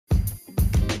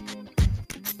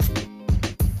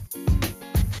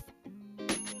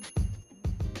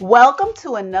Welcome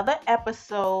to another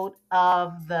episode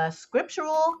of the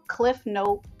Scriptural Cliff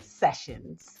Note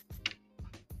Sessions.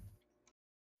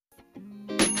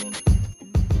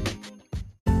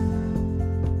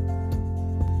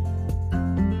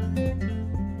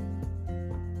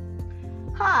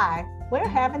 Hi, we're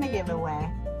having a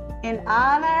giveaway in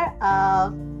honor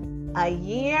of a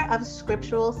year of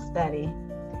scriptural study.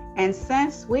 And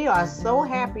since we are so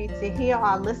happy to hear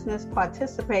our listeners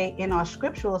participate in our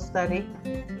scriptural study,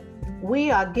 we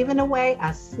are giving away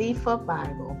a Sefer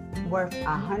Bible worth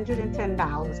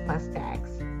 $110 plus tax.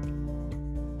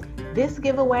 This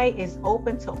giveaway is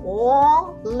open to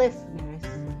all listeners,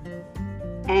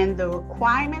 and the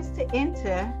requirements to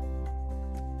enter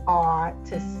are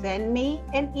to send me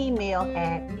an email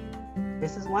at,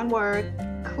 this is one word,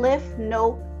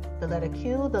 cliffnote, the letter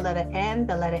Q, the letter N,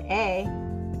 the letter A,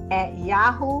 at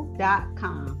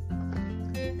yahoo.com.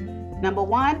 Number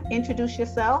one, introduce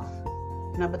yourself.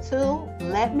 Number two,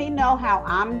 let me know how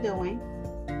I'm doing.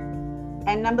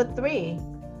 And number three,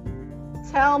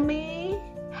 tell me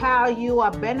how you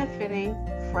are benefiting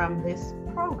from this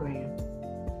program.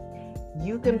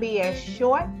 You can be as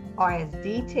short or as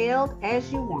detailed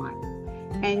as you want,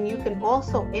 and you can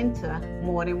also enter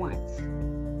more than once.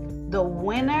 The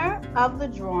winner of the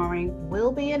drawing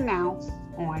will be announced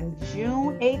on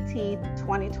June 18th,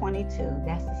 2022.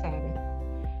 That's the Sabbath.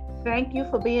 Thank you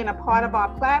for being a part of our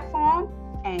platform,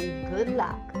 and good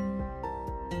luck.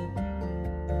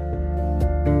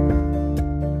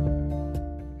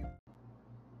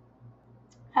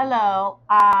 Hello.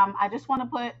 I just want to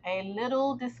put a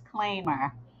little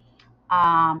disclaimer.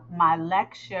 My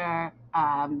lecture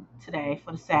today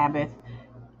for the Sabbath,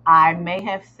 I may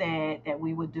have said that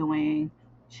we were doing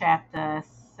chapter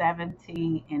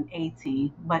 17 and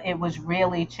 18, but it was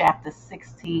really chapter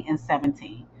 16 and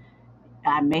 17.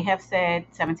 I may have said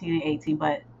 17 and 18,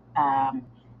 but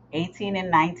 18 and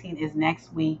 19 is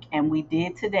next week, and we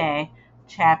did today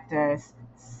chapters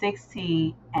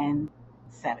 16 and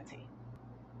 17.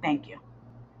 Thank you.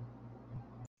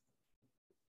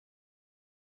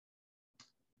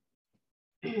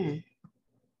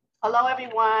 Hello,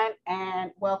 everyone,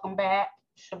 and welcome back.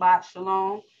 Shabbat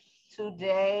Shalom.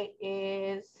 Today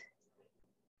is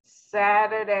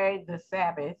Saturday, the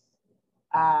Sabbath,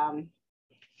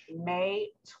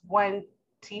 May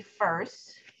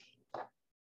 21st.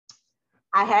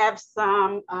 I have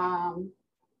some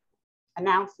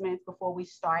announcements before we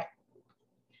start.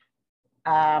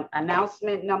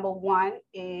 Announcement number one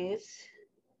is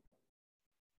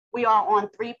we are on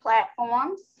 3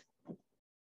 platforms: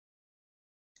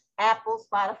 Apple,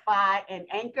 Spotify, and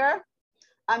Anchor,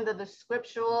 under the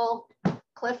Scriptural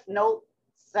Cliff Note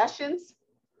Sessions.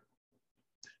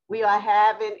 We are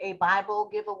having a Bible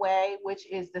giveaway, which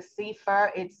is the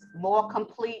Sefer. It's more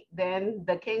complete than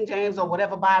the King James or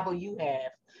whatever Bible you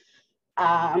have.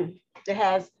 It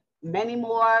has many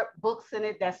more books in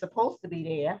it that's supposed to be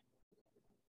there.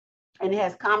 And it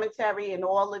has commentary and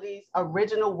all of these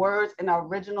original words and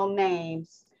original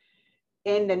names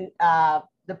in the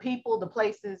people, the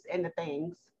places, and the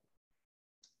things.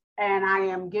 And I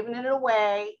am giving it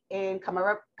away in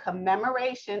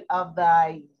commemoration of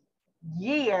the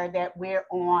year that we're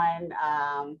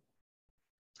on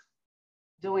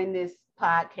doing this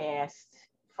podcast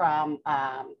from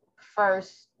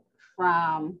first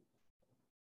from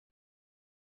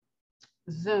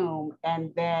Zoom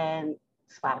and then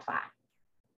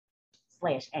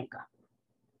Spotify/Anchor.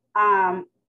 I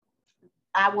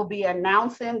will be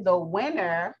announcing the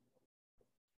winner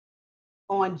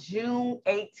on June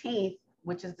 18th,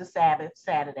 which is the Sabbath,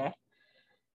 Saturday.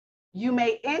 You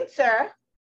may enter,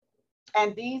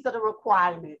 and these are the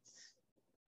requirements.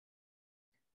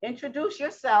 Introduce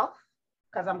yourself,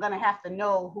 because I'm going to have to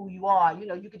know who you are.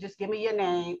 You could just give me your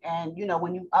name, and,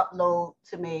 when you upload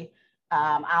to me,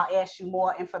 I'll ask you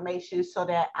more information so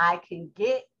that I can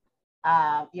get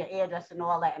your address and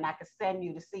all that, and I can send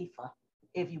you the Sefer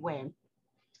if you win.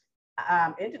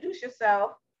 Introduce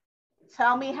yourself.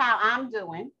 Tell me how I'm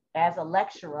doing as a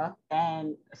lecturer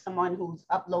and someone who's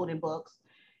uploading books,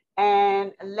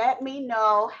 and let me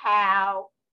know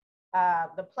how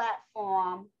the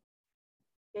platform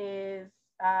is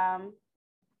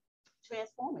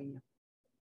transforming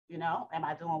you. Am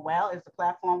I doing well? Is the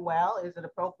platform well? Is it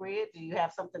appropriate? Do you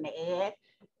have something to add?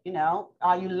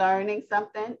 Are you learning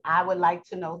something? I would like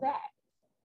to know that.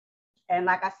 And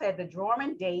like I said, the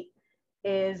drawing date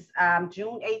is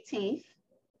June 18th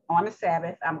on the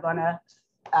Sabbath. I'm going to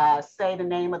say the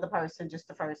name of the person, just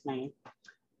the first name,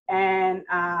 and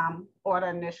or the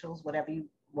initials, whatever you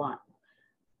want.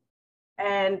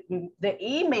 And the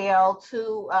email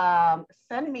to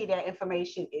send me that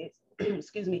information is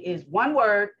excuse me, is one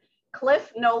word,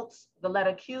 Cliff Notes, the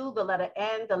letter Q, the letter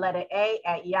N, the letter A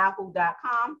at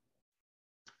yahoo.com.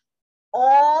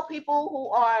 All people who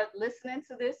are listening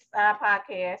to this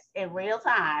podcast in real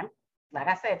time, like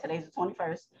I said, today's the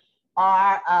 21st,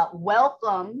 are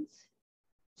welcomed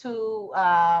to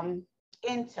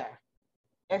enter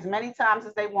as many times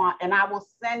as they want, and I will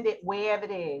send it wherever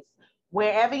it is.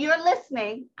 Wherever you're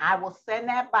listening, I will send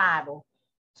that Bible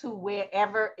to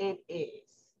wherever it is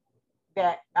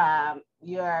that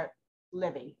you're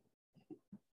living,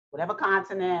 whatever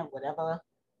continent, whatever,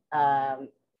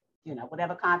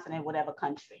 whatever continent, whatever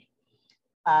country.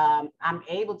 I'm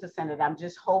able to send it. I'm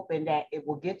just hoping that it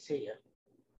will get to you.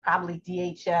 Probably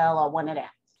DHL or one of them,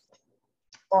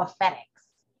 or FedEx.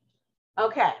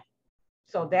 Okay,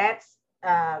 so that's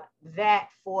that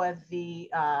for the,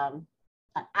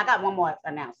 I got one more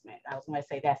announcement. I was going to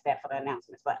say that's that for the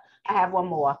announcements, but I have one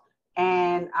more.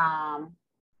 And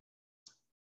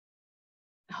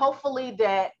hopefully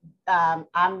that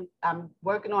I'm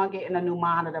working on getting a new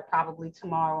monitor. Probably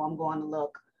tomorrow I'm going to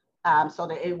look so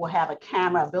that it will have a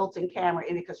camera, a built-in camera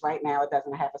in it, because right now it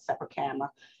doesn't have a separate camera.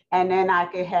 And then I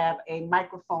could have a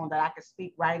microphone that I could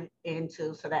speak right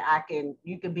into, so that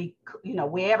you can be,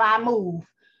 wherever I move,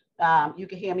 you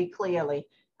can hear me clearly.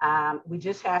 We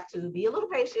just have to be a little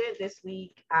patient this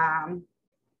week. I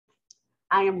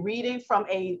am reading from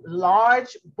a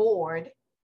large board,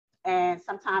 and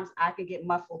sometimes I can get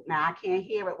muffled. Now I can't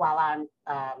hear it while I'm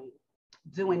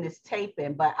doing this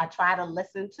taping, but I try to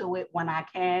listen to it when I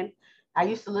can. I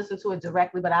used to listen to it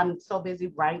directly, but I'm so busy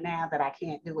right now that I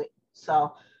can't do it.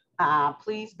 So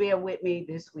please bear with me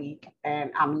this week,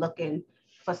 and I'm looking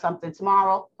for something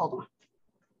tomorrow. Hold on.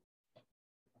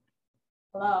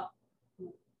 Hello.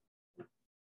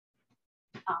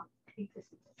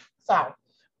 Sorry.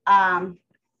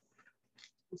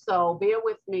 So bear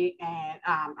with me, and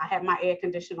I have my air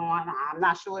conditioner on. I'm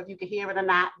not sure if you can hear it or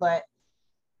not, but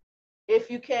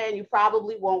if you can, you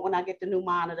probably won't when I get the new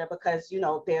monitor, because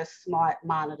they're smart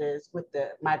monitors with the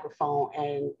microphone,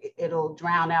 and it'll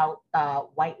drown out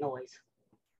white noise.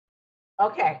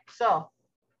 Okay, so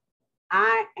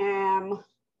I am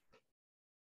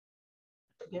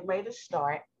getting ready to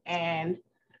start, and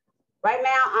right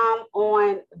now I'm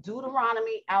on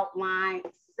Deuteronomy outline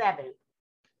 7.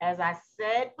 As I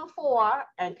said before,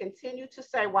 and continue to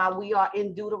say while we are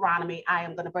in Deuteronomy, I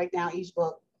am going to break down each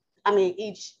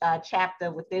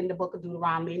chapter within the book of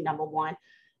Deuteronomy, number 1.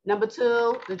 Number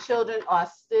 2, the children are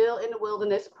still in the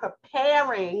wilderness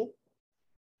preparing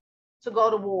to go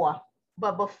to war.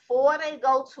 But before they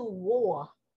go to war,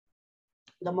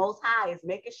 the Most High is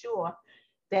making sure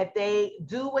that they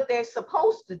do what they're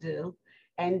supposed to do.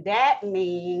 And that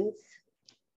means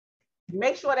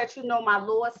make sure that you know my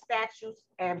laws, statutes,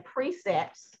 and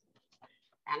precepts.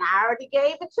 And I already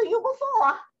gave it to you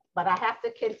before, but I have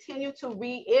to continue to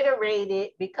reiterate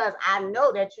it, because I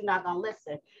know that you're not going to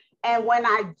listen. And when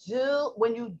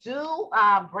you do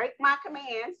break my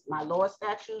commands, my laws,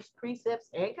 statutes, precepts,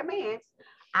 and commands,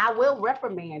 I will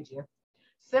reprimand you,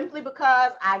 simply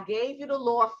because I gave you the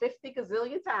law 50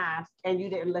 gazillion times and you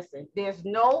didn't listen. There's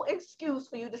no excuse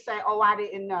for you to say, oh, I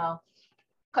didn't know.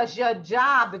 Because your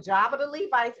job, the job of the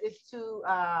Levites, is to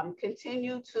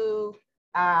continue to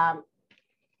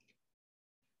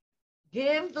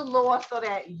give the law so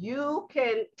that you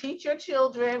can teach your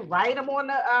children, write them on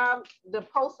the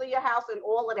post of your house and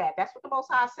all of that. That's what the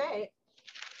Most High said.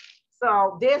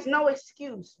 So there's no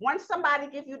excuse. Once somebody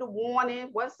gives you the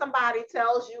warning, once somebody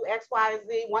tells you X, Y,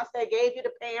 Z, once they gave you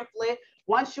the pamphlet,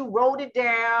 once you wrote it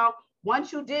down,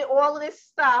 once you did all of this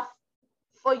stuff,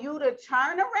 for you to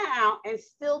turn around and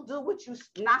still do what you're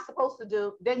not supposed to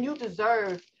do, then you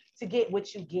deserve to get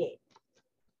what you get.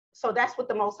 So that's what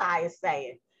the Most High is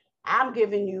saying. I'm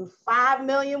giving you 5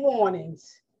 million warnings.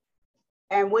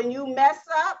 And when you mess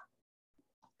up,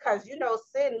 because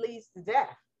sin leads to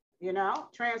death,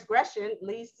 transgression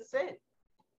leads to sin.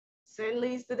 Sin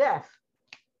leads to death.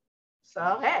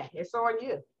 So, hey, it's on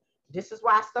you. This is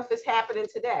why stuff is happening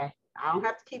today. I don't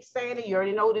have to keep saying it. You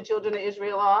already know who the children of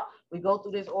Israel are. We go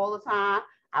through this all the time.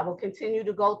 I will continue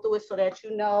to go through it so that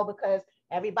you know, because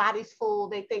everybody's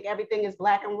fooled. They think everything is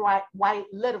black and white,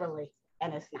 literally,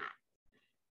 and it's not.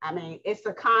 I mean, it's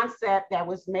a concept that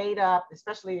was made up,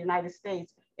 especially in the United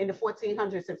States, in the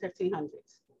 1400s and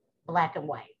 1500s, black and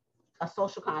white, a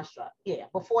social construct. Yeah,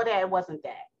 before that, it wasn't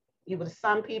that. You were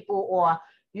some people, or,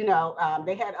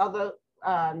 they had other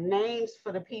names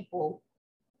for the people,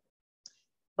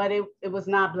 but it was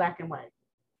not black and white.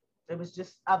 It was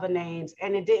just other names,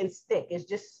 and it didn't stick. It's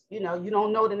just, you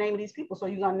don't know the name of these people, so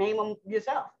you're going to name them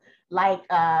yourself, like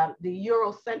the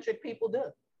Eurocentric people do.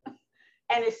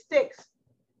 And it sticks.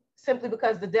 simply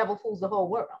because the devil fools the whole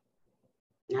world.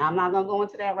 Now, I'm not going to go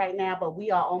into that right now, but we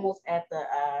are almost at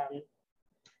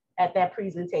that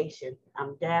presentation.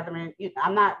 I'm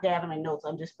not gathering notes.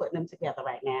 I'm just putting them together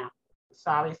right now.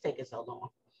 Sorry it's taking so long.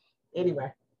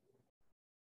 Anyway.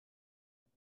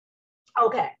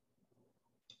 Okay.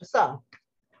 So,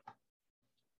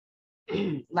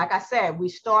 like I said, we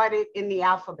started in the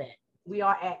alphabet. We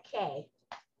are at K.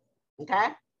 Okay.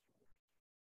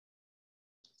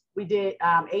 We did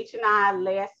H and I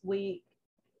last week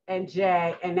and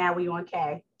J, and now we on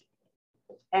K.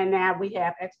 And now we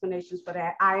have explanations for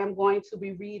that. I am going to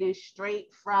be reading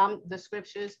straight from the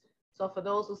scriptures. So for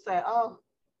those who say, oh,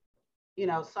 you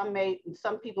know, some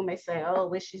people may say, oh,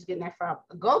 where she's getting that from?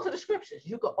 Go to the scriptures.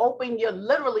 You could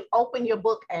literally open your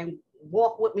book and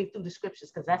walk with me through the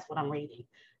scriptures, because that's what I'm reading.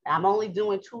 I'm only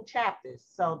doing 2 chapters,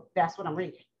 so that's what I'm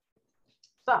reading.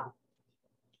 So,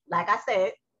 like I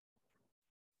said,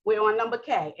 we're on number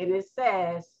K, and it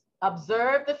says,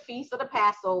 observe the feast of the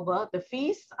Passover, the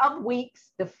feast of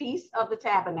weeks, the feast of the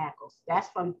tabernacles. That's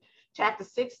from chapter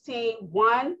 16,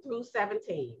 1 through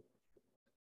 17.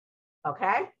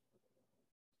 Okay?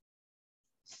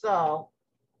 So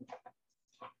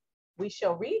we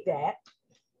shall read that.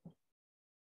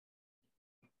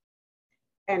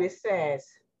 And it says,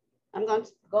 I'm going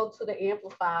to go to the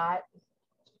Amplified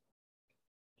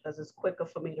because it's quicker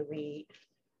for me to read.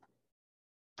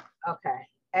 Okay.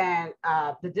 And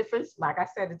the difference, like I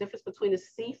said, the difference between the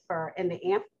Sefer and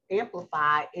the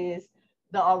Amplified is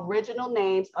the original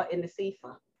names are in the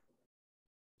Sefer.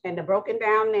 And the broken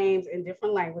down names in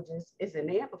different languages is in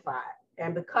the Amplified.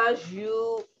 And because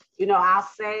you know, I'll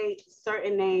say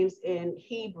certain names in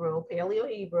Hebrew, Paleo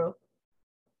Hebrew,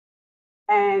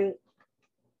 and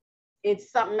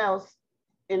it's something else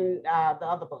in the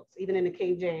other books, even in the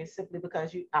King James, simply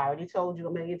because I already told you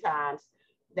a million times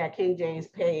that King James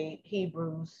paid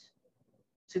Hebrews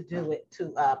to do it,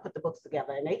 to put the books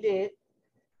together, and they did.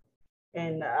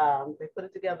 And they put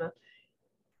it together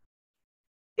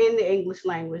in the English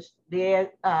language.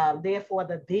 Therefore,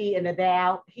 the thee and the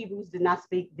thou, Hebrews did not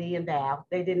speak thee and thou.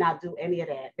 They did not do any of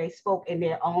that. They spoke in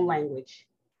their own language.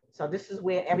 So this is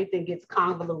where everything gets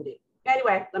convoluted.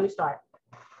 Anyway, let me start.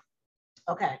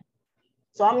 Okay.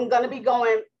 So I'm going to be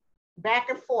going back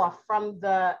and forth from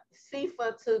the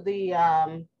Sefer to the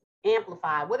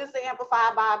Amplified. What is the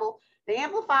Amplified Bible? The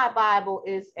Amplified Bible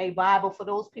is a Bible for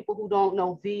those people who don't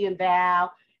know thee and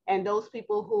thou, and those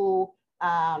people who,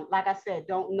 like I said,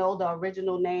 don't know the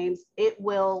original names. It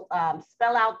will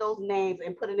spell out those names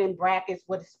and put it in brackets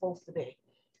what it's supposed to be.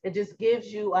 It just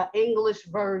gives you an English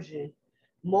version,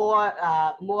 more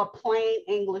plain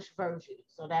English version.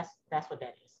 So that's what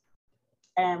that is.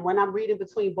 And when I'm reading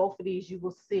between both of these, you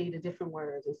will see the different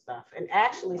words and stuff. And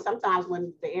actually, sometimes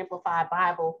when the Amplified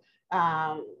Bible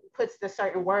puts the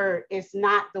certain word, it's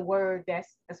not the word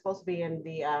that's supposed to be in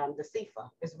the Sefer.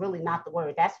 It's really not the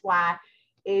word. That's why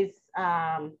it's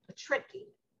tricky.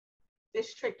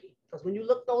 It's tricky because when you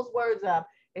look those words up,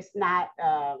 it's not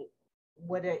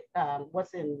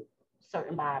what's in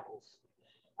certain Bibles.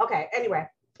 Okay. Anyway,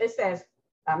 it says,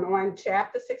 I'm on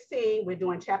chapter 16. We're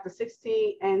doing chapter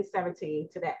 16 and 17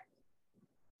 today.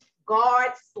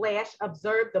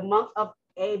 Guard/observe the month of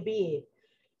Abib.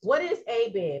 What is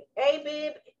Abib?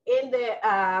 Abib in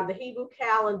the Hebrew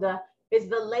calendar is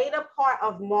the later part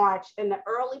of March and the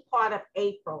early part of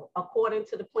April, according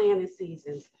to the planting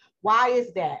seasons. Why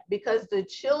is that? Because the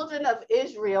children of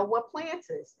Israel were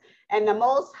planters, and the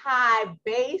Most High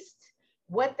based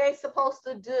what they're supposed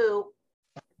to do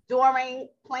during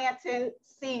planting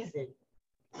season.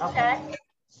 Okay,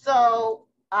 so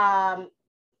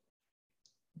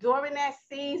during that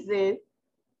season,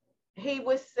 he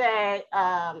would say,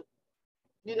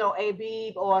 you know,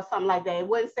 Abib or something like that. It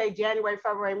wouldn't say January,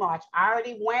 February, March. I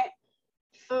already went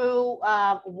through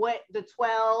what the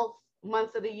 12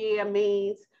 months of the year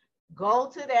means.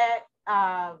 Go to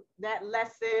that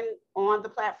lesson on the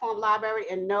platform library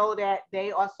and know that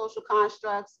they are social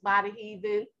constructs by the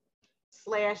heathen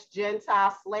 /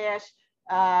 Gentile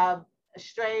 /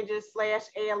 strangers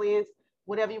 / aliens,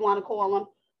 whatever you want to call them.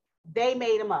 They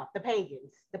made them up, the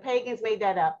pagans. The pagans made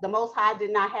that up. The Most High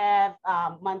did not have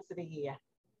months of the year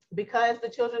because the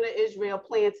children of Israel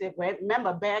planted.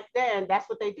 Remember, back then, that's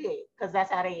what they did because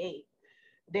that's how they ate.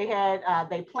 They had,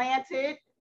 they planted,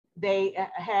 they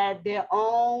had their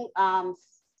own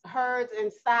herds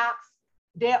and stocks,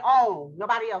 their own,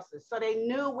 nobody else's. So they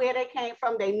knew where they came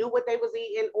from. They knew what they was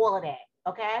eating, all of that,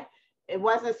 okay? It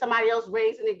wasn't somebody else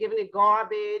raising it, giving it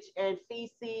garbage and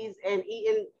feces and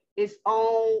eating its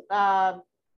own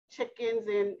chickens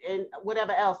and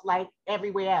whatever else, like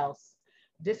everywhere else.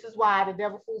 This is why the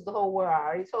devil fools the whole world. I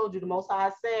already told you, the Most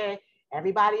High said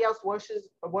everybody else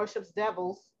worships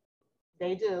devils.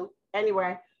 They do.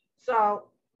 Anyway, so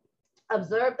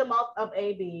observe the month of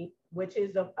Abib, which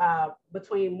is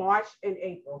between March and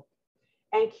April,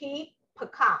 and keep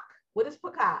Pekach. What is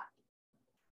Pekach?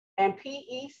 And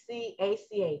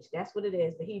Pecach. That's what it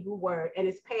is, the Hebrew word, and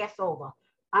it's Passover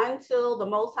until the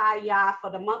Most High Yah for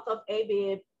the month of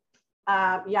Abib,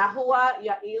 Yahuwah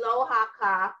Ya'ilo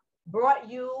Haka brought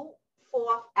you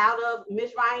forth out of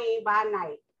Mizraim by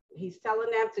night. He's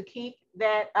telling them to keep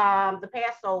that the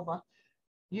Passover.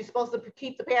 You're supposed to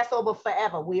keep the Passover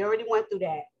forever. We already went through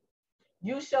that.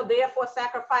 You shall therefore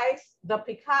sacrifice the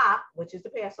Pekah, which is the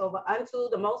Passover, unto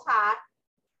the Most High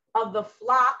of the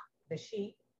flock, the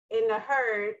sheep, in the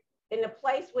herd, in the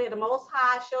place where the Most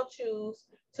High shall choose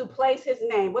to place his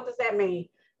name. What does that mean?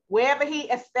 Wherever he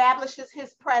establishes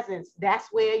his presence, that's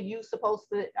where you're supposed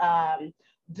to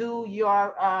do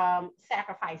your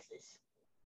sacrifices.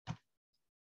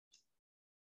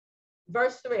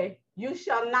 Verse 3, you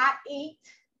shall not eat,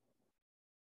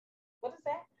 what is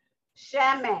that?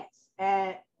 Shamets.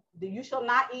 And you shall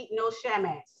not eat no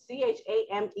shamets,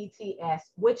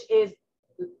 Chamets, which is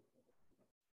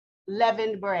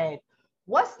leavened bread.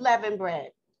 What's leavened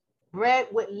bread? Bread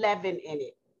with leaven in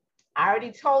it. I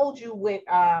already told you what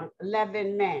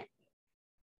leaven meant.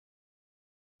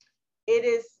 It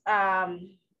is,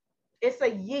 it's a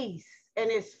yeast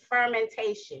and it's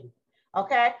fermentation.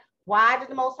 Okay. Why did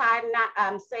the Most High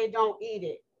not say don't eat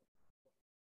it?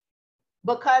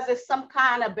 Because it's some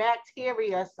kind of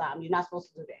bacteria or something. You're not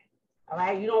supposed to do that. All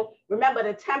right. You don't remember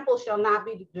the temple shall not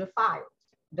be defiled.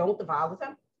 Don't defile the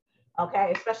temple.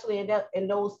 Okay. Especially in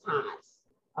those times.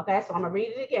 Okay. So I'm going to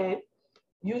read it again.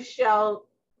 You shall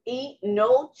eat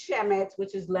no chemet,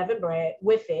 which is leavened bread,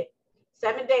 with it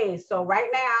 7 days. So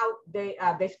right now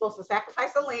they're supposed to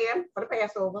sacrifice a lamb for the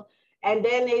Passover, and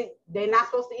then they're not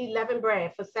supposed to eat leavened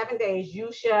bread for 7 days.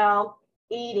 You shall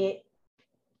eat it.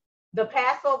 The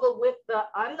Passover with the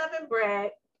unleavened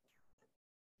bread,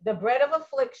 the bread of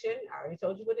affliction. I already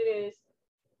told you what it is.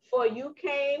 For you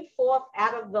came forth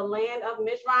out of the land of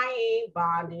Mizraim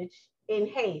bondage in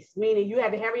haste, meaning you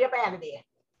had to hurry up out of there,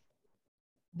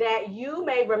 that you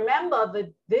may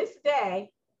remember this day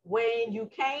when you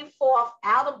came forth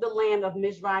out of the land of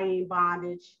Mizraim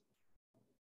bondage,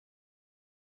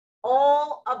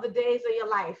 all of the days of your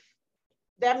life.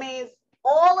 That means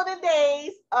all of the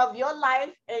days of your life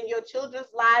and your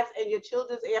children's lives and your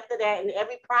children's after that, and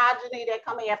every progeny that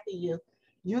come after you.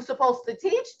 You're supposed to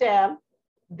teach them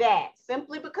that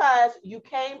simply because you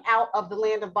came out of the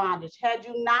land of bondage. Had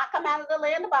you not come out of the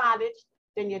land of bondage,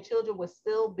 then your children would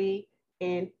still be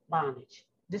in bondage.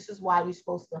 This is why we're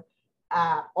supposed to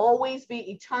always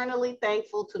be eternally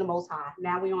thankful to the Most High.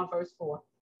 Now we're on verse 4.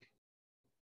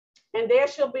 And there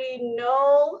shall be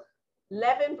no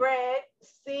leavened bread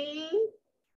seen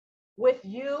with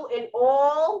you in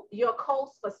all your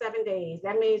coasts for 7 days.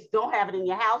 That means don't have it in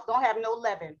your house. Don't have no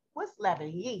leaven. What's leaven?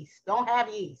 Yeast. Don't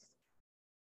have yeast.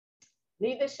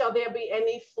 Neither shall there be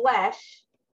any flesh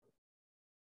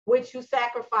which you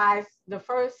sacrifice the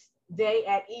first day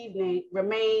at evening,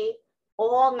 remain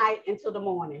all night until the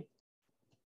morning.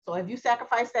 So if you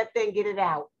sacrifice that thing, get it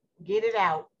out. Get it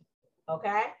out.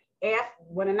 Okay?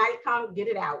 When the night comes, get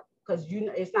it out, because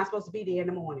it's not supposed to be there in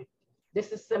the morning.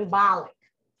 This is symbolic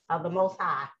of the Most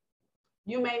High.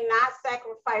 You may not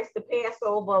sacrifice the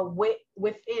Passover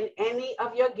within any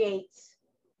of your gates,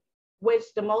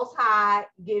 which the Most High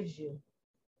gives you.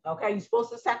 Okay? You're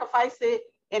supposed to sacrifice it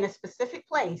in a specific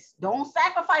place. Don't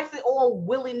sacrifice it all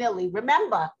willy-nilly.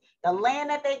 Remember, the land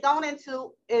that they're going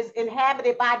into is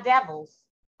inhabited by devils.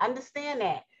 Understand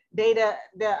that. They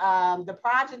the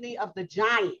progeny of the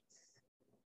giants.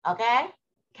 Okay?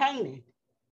 Canaan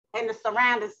and the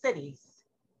surrounding cities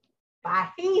by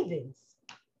heathens.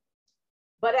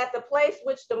 But at the place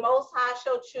which the Most High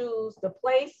shall choose to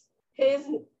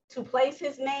place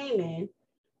his name in,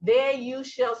 there you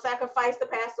shall sacrifice the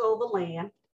Passover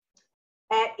lamb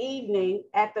at evening,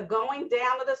 at the going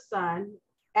down of the sun,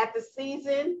 at the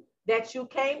season that you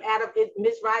came out of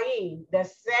Mizraim. The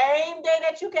same day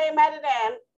that you came out of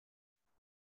them,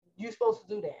 you're supposed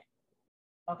to do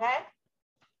that. Okay?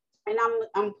 And I'm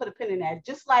gonna put a pin in that.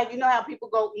 Just like, you know how people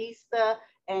go Easter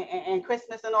and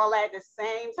Christmas and all that at the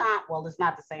same time. Well, it's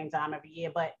not the same time every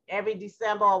year, but every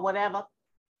December or whatever.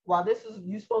 Well,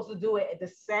 you're supposed to do it at the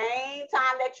same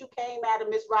time that you came out of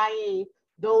Mizraim,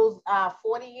 those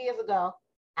 40 years ago.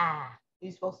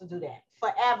 You're supposed to do that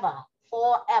forever.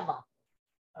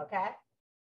 Okay?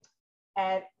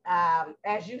 And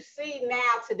as you see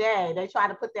now today, they try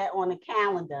to put that on the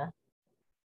calendar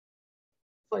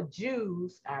for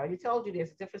Jews. I already told you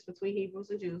there's a difference between Hebrews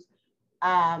and Jews.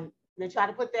 They try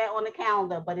to put that on the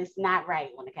calendar, but it's not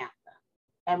right on the calendar.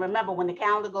 And remember, when the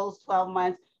calendar goes 12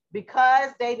 months,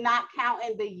 because they're not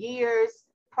counting the years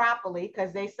properly,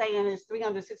 because they saying it's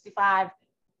 365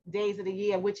 days of the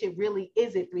year, which it really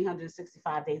isn't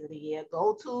 365 days of the year.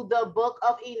 Go to the book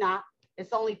of Enoch.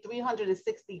 It's only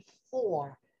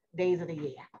 364 days of the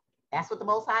year. That's what the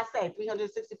Most High say,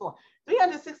 364.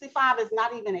 365 is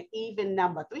not even an even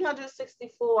number.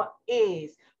 364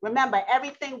 is, remember,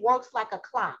 everything works like a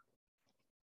clock.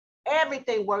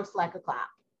 Everything works like a clock.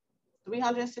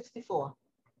 364.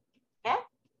 Okay?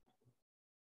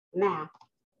 Now,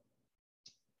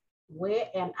 where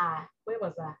am I? Where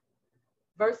was I?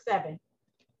 Verse 7.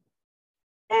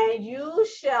 And you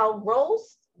shall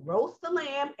roast the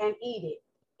lamb and eat it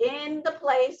in the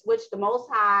place which the Most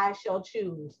High shall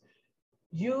choose.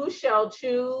 You shall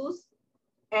choose,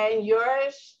 and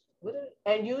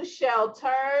you shall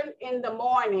turn in the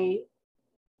morning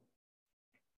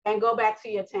and go back to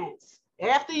your tents.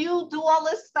 After you do all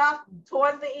this stuff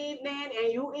towards the evening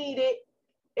and you eat it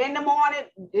in the morning,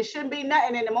 it shouldn't be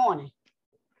nothing in the morning.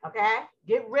 Okay?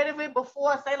 Get rid of it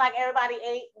before, say like everybody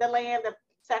ate the lamb, the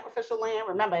sacrificial lamb.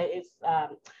 Remember,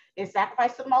 it's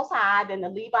sacrificed to the Most High. Then the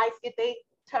Levites get their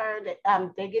turn,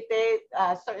 they get their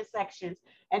certain sections,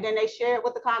 and then they share it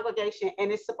with the congregation,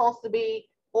 and it's supposed to be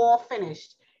all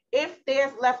finished. If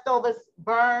there's leftovers,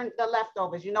 burn the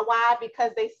leftovers. You know why?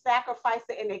 Because they sacrifice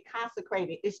it and they consecrate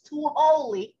it. It's too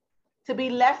holy to be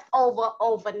left over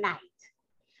overnight.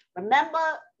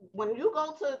 Remember, when you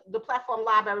go to the platform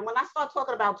library, when I start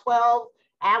talking about 12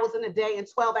 hours in a day and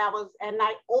 12 hours at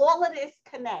night, all of this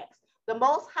connects. The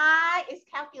Most High is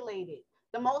calculated.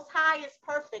 The Most High is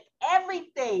perfect.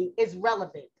 Everything is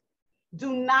relevant.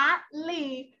 Do not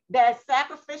leave that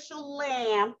sacrificial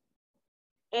lamb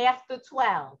after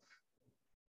 12.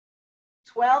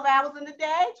 12 hours in the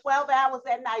day, 12 hours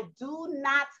at night. Do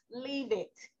not leave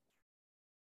it.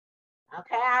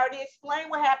 Okay, I already explained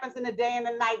what happens in the day and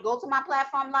the night. Go to my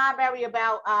platform library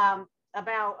about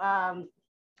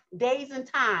days and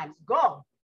times. Go,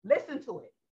 listen to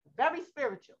it. Very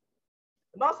spiritual.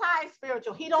 The Most High is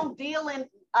spiritual. He don't deal in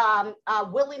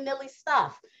willy-nilly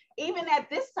stuff. Even at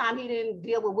this time, he didn't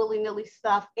deal with willy-nilly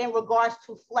stuff in regards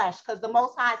to flesh, because the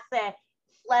Most High said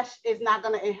flesh is not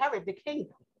going to inherit the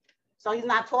kingdom. So he's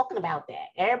not talking about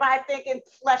that. Everybody thinking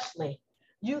fleshly.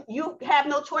 You have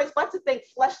no choice but to think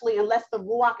fleshly unless the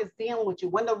Ruach is dealing with you.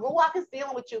 When the Ruach is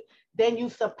dealing with you, then you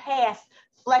surpass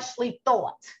fleshly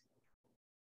thought.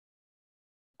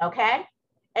 Okay?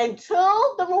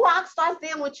 Until the Ruach starts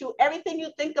dealing with you, everything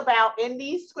you think about in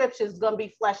these scriptures is going to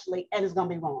be fleshly and it's going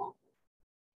to be wrong.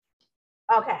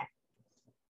 Okay.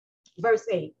 Verse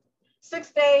 8.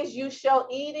 6 days you shall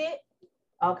eat it.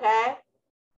 Okay.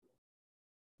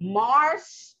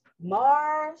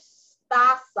 Marstasa,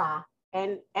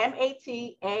 and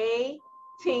Matashah,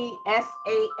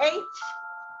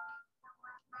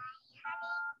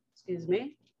 excuse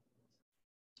me,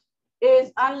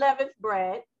 is unleavened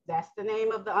bread. That's the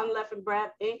name of the unleavened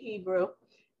bread in Hebrew.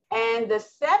 And the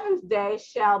seventh day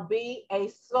shall be a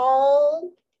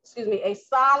solemn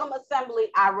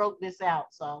assembly. I wrote this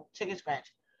out, so chicken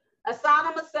scratch. A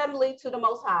solemn assembly to the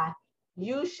Most High.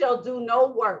 You shall do no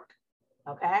work.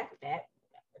 Okay, that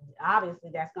obviously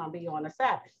that's going to be on the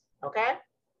Sabbath. Okay,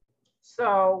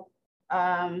 so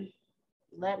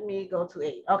let me go to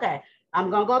 8. Okay,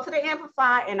 I'm going to go to the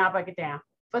Amplified and I'll break it down.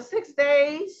 For 6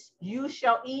 days you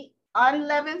shall eat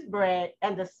unleavened bread,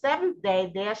 and the seventh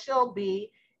day there shall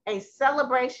be a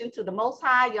celebration to the Most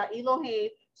High, your Elohim,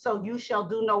 so you shall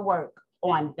do no work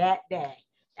on that day.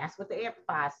 That's what the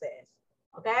Amplified says.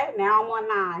 Okay, now I'm on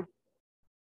 9.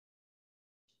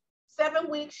 7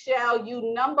 weeks shall you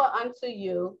number unto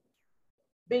you.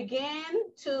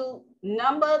 Begin to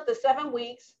number the 7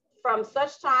 weeks from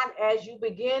such time as you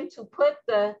begin to put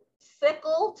the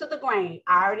sickle to the grain.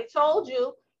 I already told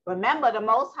you. Remember, the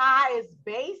Most High is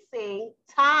basing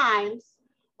times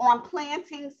on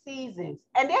planting seasons.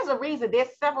 And there's a reason.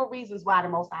 There's several reasons why the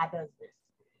Most High does this.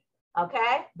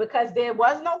 Okay, because there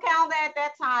was no calendar at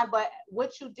that time, but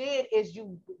what you did is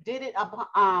you did it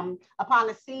upon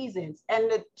the seasons, and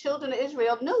the children of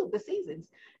Israel knew the seasons.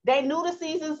 They knew the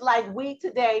seasons like we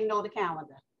today know the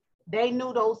calendar. They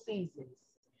knew those seasons,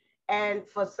 and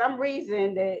for some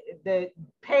reason, the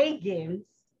pagans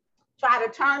try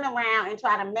to turn around and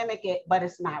try to mimic it, but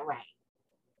it's not right.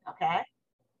 Okay,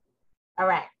 all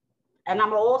right. And I'm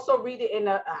going to also read it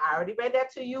I already read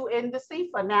that to you in the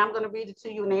Sefer. Now I'm going to read it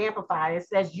to you in the Amplified. It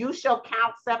says, you shall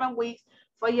count 7 weeks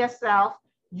for yourself.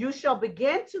 You shall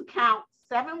begin to count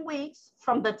 7 weeks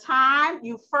from the time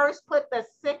you first put the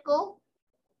sickle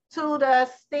to the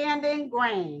standing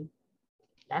grain.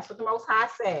 That's what the Most High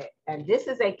said. And this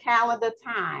is a calendar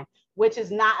time, which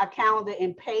is not a calendar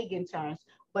in pagan terms,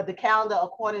 but the calendar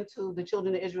according to the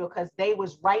children of Israel, because they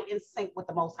was right in sync with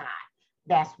the Most High.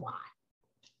 That's why.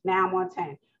 Now I'm on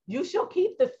 10. You shall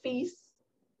keep the feast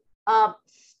of,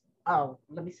 oh,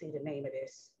 let me see the name of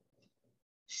this.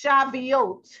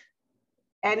 Shavuot,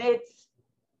 and it's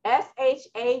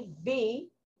Shavuoth,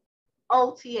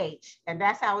 and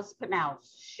that's how it's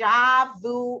pronounced,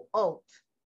 Shavuot,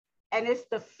 and it's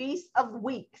the Feast of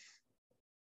Weeks,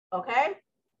 okay,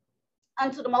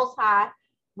 unto the Most High,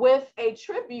 with a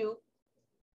tribute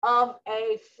of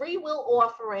a free will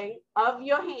offering of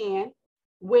your hand,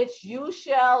 which you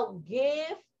shall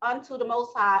give unto the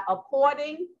Most High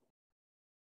according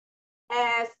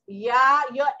as Yah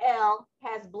your El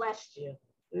has blessed you.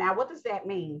 Now, what does that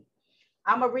mean?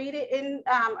 I'm gonna read it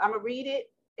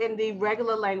in the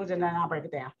regular language, and then I'll break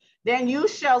it down. Then you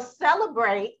shall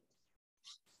celebrate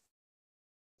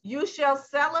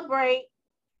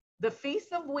the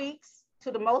Feast of Weeks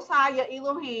to the Most High your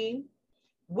Elohim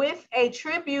with a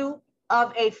tribute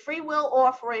of a free will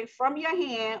offering from your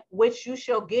hand, which you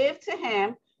shall give to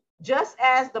him, just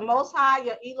as the Most High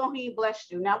your Elohim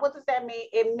blessed you. Now, what does that mean?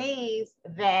 It means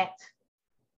that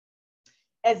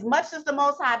as much as the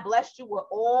Most High blessed you with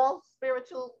all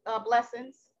spiritual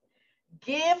blessings,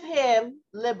 give him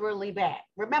liberally back.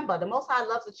 Remember, the Most High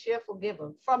loves a cheerful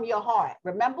giver from your heart.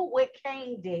 Remember what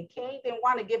Cain did. Cain didn't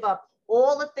want to give up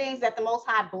all the things that the Most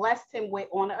High blessed him with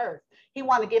on the earth. He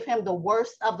wanted to give him the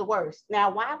worst of the worst.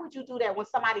 Now, why would you do that when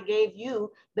somebody gave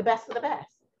you the best of the best?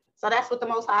 So that's what the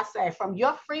Most High said. From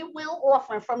your free will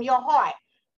offering, from your heart,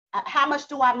 how much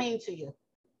do I mean to you?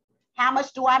 How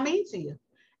much do I mean to you?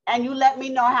 And you let me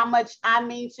know how much I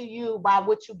mean to you by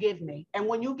what you give me. And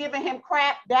when you giving him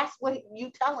crap, that's what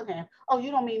you telling him. Oh,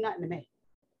 you don't mean nothing to me.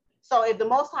 So if the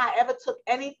Most High ever took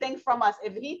anything from us,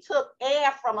 if he took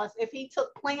air from us, if he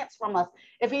took plants from us,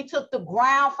 if he took the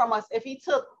ground from us, if he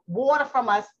took water from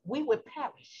us, we would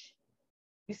perish.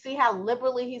 You see how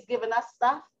liberally he's given us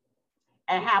stuff?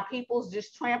 And how people's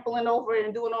just trampling over it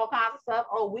and doing all kinds of stuff.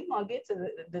 Oh, we're going to get to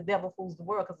the devil fools the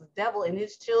world, because the devil and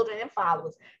his children and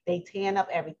followers, they tearing up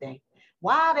everything.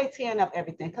 Why are they tearing up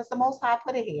everything? Because the Most High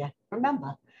put it here.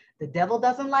 Remember, the devil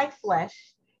doesn't like flesh,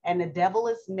 and the devil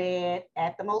is mad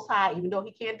at the Most High, even though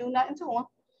he can't do nothing to him.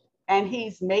 And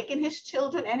he's making his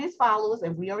children and his followers,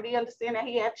 and we already understand that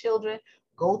he had children.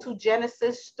 Go to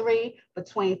Genesis 3,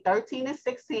 between 13 and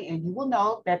 16, and you will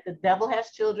know that the devil has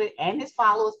children and his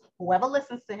followers, whoever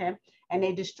listens to him, and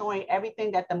they destroying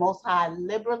everything that the Most High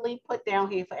liberally put down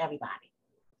here for everybody.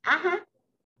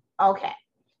 Okay.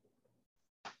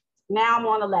 Now I'm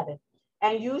on 11.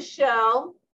 And you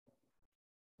shall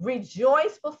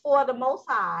rejoice before the Most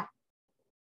High,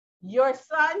 your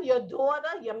son, your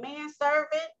daughter, your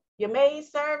manservant, your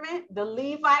maidservant, the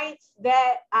Levites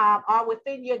that are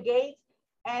within your gates,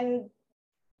 and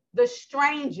the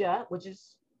stranger, which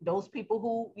is those people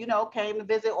who, you know, came to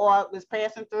visit or was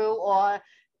passing through or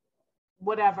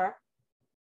whatever,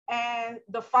 and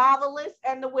the fatherless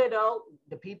and the widow,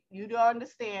 the people, you don't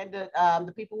understand,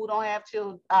 the people who don't have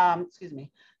children,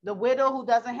 the widow who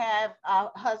doesn't have a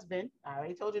husband. I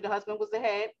already told you the husband was the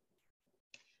head.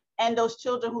 And those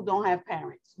children who don't have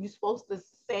parents. You're supposed to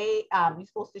say, you're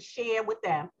supposed to share with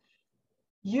them.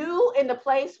 You in the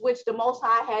place which the Most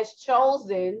High has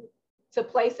chosen to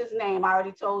place his name. I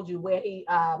already told you where he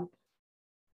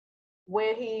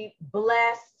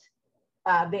blessed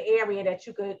the area that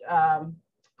you could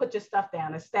put your stuff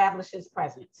down, establish his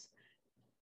presence.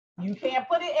 You can't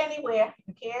put it anywhere.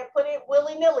 You can't put it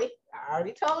willy-nilly. I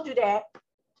already told you that.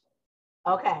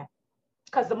 Okay.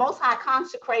 Because the Most High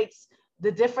consecrates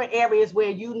the different areas where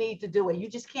you need to do it. You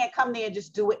just can't come there and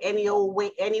just do it any old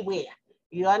way, anywhere.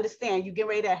 You understand? You get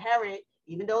ready to inherit,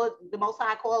 even though the Most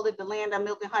High called it the land of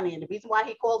milk and honey. And the reason why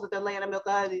he calls it the land of milk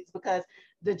and honey is because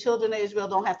the children of Israel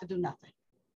don't have to do nothing.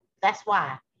 That's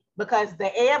why. Because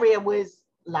the area was,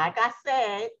 like I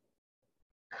said,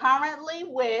 currently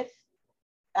with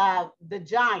the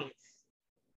giants.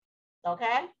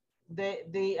 Okay?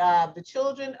 The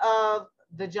children of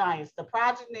the giants, the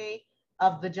progeny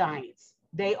of the giants.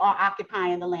 They are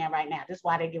occupying the land right now. That's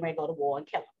why they get ready to go to war and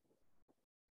kill them.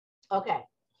 Okay.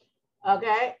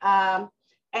 Okay.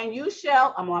 And you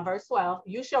shall, I'm on verse 12,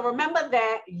 you shall remember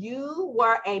that you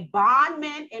were a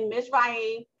bondman in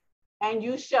Mizraim, and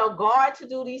you shall guard to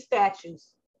do these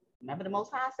statutes. Remember the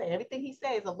Most High said, everything he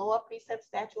says, a law, precept,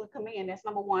 statute, and command. That's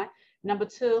number one. Number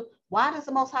two, why does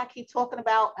the Most High keep talking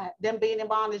about them being in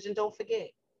bondage and don't forget?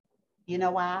 You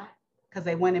know why? Because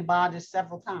they went in bondage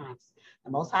several times.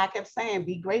 The Most High kept saying,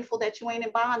 be grateful that you ain't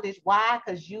in bondage. Why?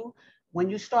 Because you When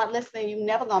you start listening, you're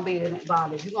never going to be in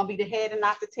bondage. You're going to be the head and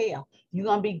not the tail. You're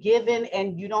going to be given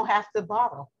and you don't have to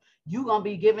borrow. You're going to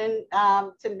be given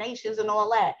to nations and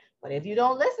all that. But if you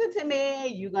don't listen to me,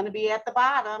 you're going to be at the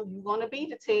bottom. You're going to be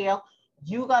the tail.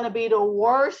 You're going to be the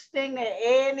worst thing that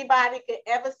anybody could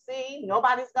ever see.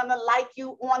 Nobody's going to like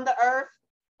you on the earth.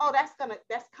 Oh, that's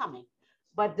coming.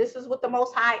 But this is what the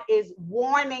Most High is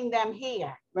warning them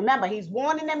here. Remember, he's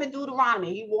warning them in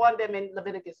Deuteronomy. He warned them in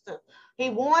Leviticus too. He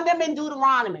warned them in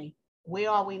Deuteronomy.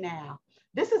 Where are we now?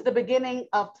 This is the beginning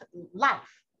of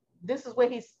life. This is where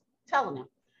he's telling them.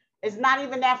 It's not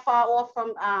even that far off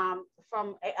from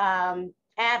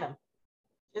Adam.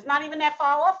 It's not even that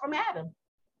far off from Adam.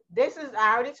 This is,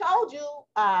 I already told you,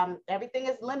 everything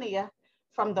is linear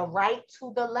from the right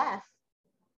to the left.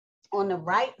 On the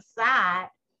right side,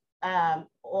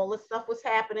 all the stuff was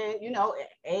happening, you know,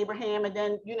 Abraham, and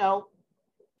then, you know,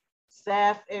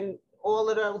 Seth and all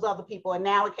of those other people. And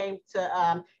now it came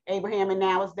to Abraham, and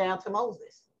now it's down to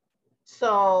Moses.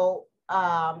 So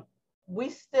we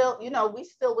still, you know, we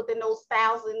still within those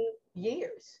 1,000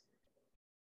 years.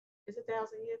 Is it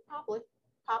 1,000 years?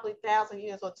 Probably 1,000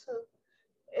 years or two.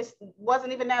 It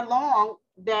wasn't even that long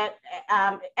that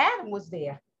Adam was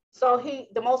there. So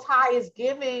the Most High is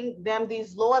giving them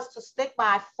these laws to stick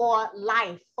by for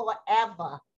life,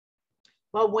 forever.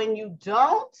 But when you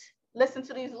don't listen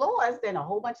to these laws, then a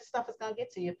whole bunch of stuff is going to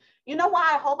get to you. You know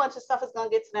why a whole bunch of stuff is going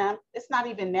to get to them? It's not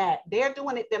even that. They're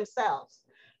doing it themselves.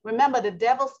 Remember, the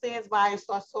devil stands by and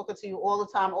starts talking to you all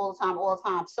the time, all the time, all the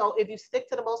time. So if you stick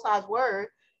to the Most High's word,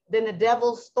 then the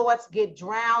devil's thoughts get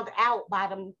drowned out by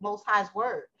the Most High's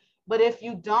word. But if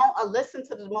you don't listen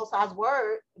to the Most High's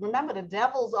word, remember, the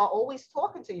devils are always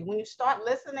talking to you. When you start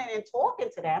listening and talking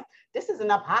to them, this is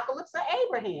an apocalypse of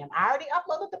Abraham. I already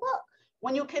uploaded the book.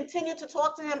 When you continue to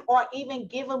talk to him or even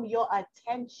give him your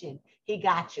attention, he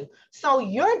got you. So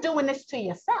you're doing this to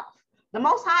yourself. The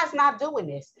Most High is not doing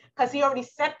this because he already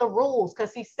set the rules,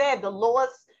 because he said the laws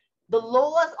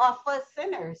are for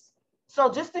sinners.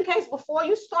 So just in case, before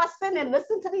you start sinning,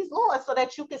 listen to these laws so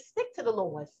that you can stick to the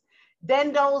laws.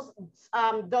 Then those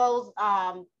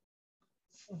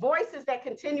voices that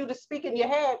continue to speak in your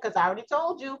head, because I already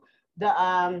told you,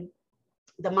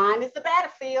 the mind is the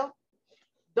battlefield.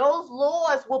 Those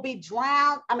laws will be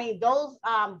drowned. I mean, those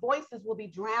voices will be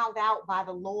drowned out by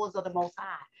the laws of the Most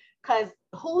High. Because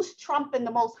who's trumping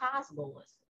the Most High's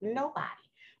laws? Nobody.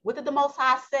 What did the Most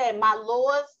High say? My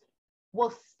laws will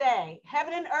stay.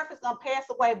 Heaven and earth is going to pass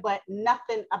away, but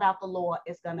nothing about the law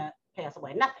is going to pass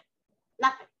away. Nothing.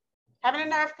 Nothing. Heaven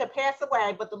and earth could pass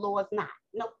away, but the law is not.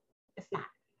 Nope, it's not.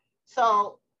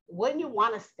 So wouldn't you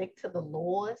want to stick to the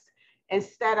laws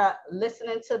instead of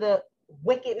listening to the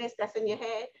wickedness that's in your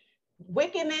head?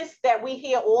 Wickedness that we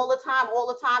hear all the time,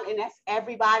 and that's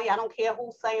everybody. I don't care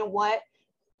who's saying what.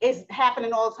 It's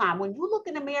happening all the time. When you look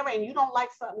in the mirror and you don't like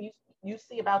something you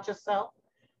see about yourself,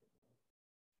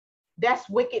 that's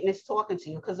wickedness talking to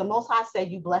you, because the Most High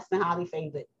said you blessed and highly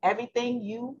favored. Everything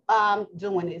you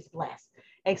doing is blessed,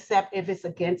 except if it's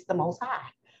against the Most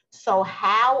High. So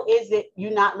how is it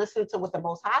you not listening to what the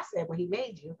Most High said when he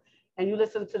made you, and you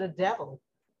listen to the devil?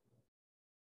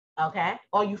 Okay?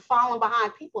 Or you following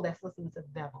behind people that's listening to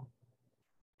the devil?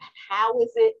 How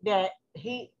is it that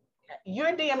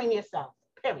you're damning yourself,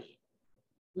 period.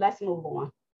 Let's move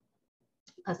on,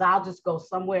 because I'll just go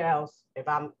somewhere else if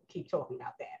I keep talking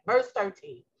about that. Verse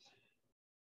 13.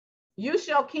 You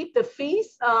shall keep the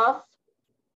feast of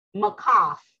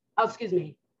Cuckoth.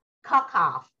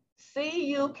 Cukkoth.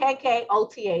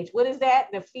 What is that?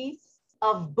 The Feast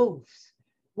of Booths,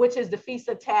 which is the Feast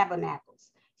of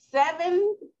Tabernacles.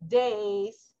 7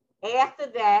 days after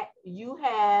that, you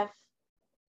have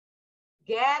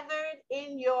gathered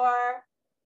in your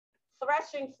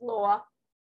threshing floor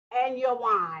and your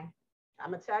wine. I'm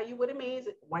going to tell you what it means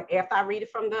after I read it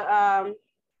from the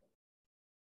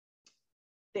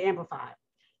Amplified.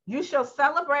 You shall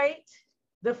celebrate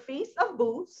the Feast of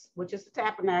Booths, which is the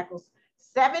Tabernacles,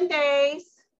 7 days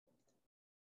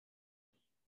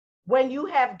when you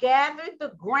have gathered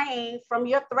the grain from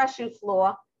your threshing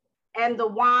floor and the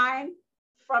wine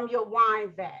from your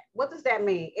wine vat. What does that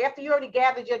mean? After you already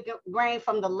gathered your grain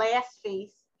from the last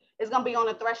feast, it's going to be on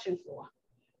the threshing floor.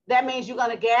 That means you're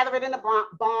going to gather it in a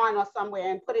barn or somewhere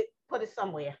and put it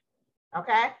somewhere.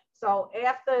 Okay? So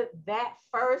after that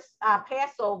first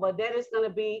Passover, then it's going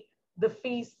to be the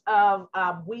Feast of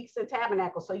Weeks and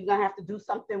Tabernacles. So you're going to have to do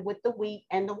something with the wheat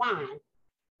and the wine.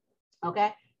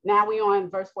 Okay? Now we're on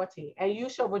verse 14. And you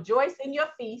shall rejoice in your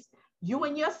feast, you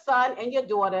and your son and your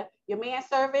daughter, your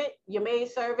manservant, your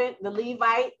maidservant, the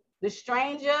Levite, the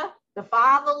stranger, the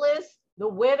fatherless, the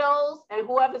widows, and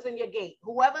whoever's in your gate,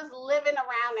 whoever's living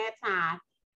around that time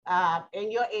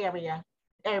in your area,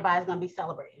 everybody's going to be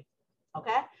celebrating.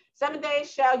 Okay? 7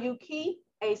 days shall you keep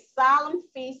a solemn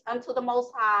feast unto the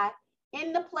Most High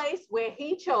in the place where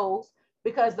he chose,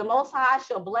 because the Most High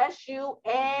shall bless you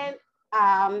and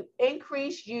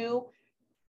increase you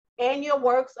in your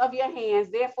works of your hands.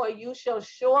 Therefore, you shall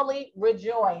surely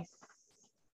rejoice.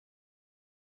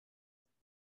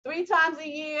 3 times a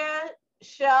year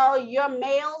shall your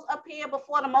males appear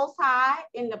before the Most High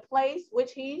in the place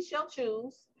which he shall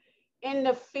choose, in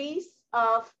the feast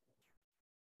of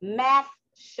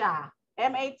Mathshah,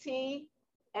 Matstah,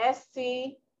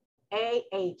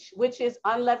 which is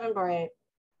unleavened bread,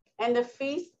 and the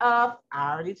feast of,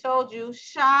 I already told you,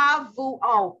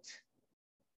 Shavuot,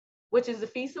 which is the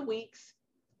Feast of Weeks,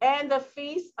 and the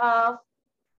feast of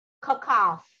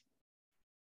Kakath,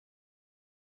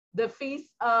 the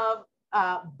feast of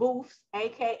booths,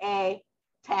 aka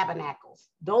tabernacles.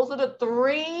 Those are the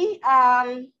 3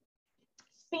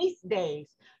 feast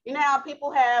days. You know how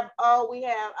people have,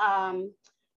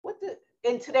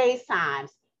 in today's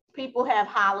times, people have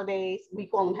holidays, we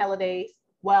call them holidays.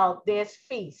 Well, there's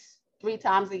feasts 3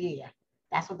 times a year.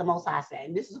 That's what the Most High said.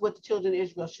 And this is what the children of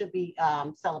Israel should be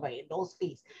celebrating, those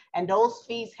feasts. And those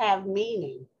feasts have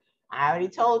meaning. I already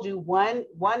told you, one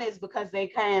is because they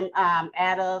came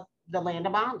out of the land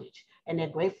of bondage, and they're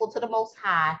grateful to the Most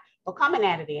High for coming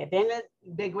out of there. Then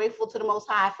they're grateful to the Most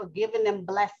High for giving them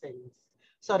blessings.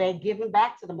 So they're giving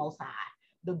back to the Most High.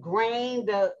 The grain,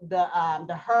 the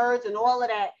herds, and all of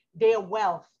that, their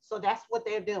wealth. So that's what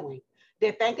they're doing.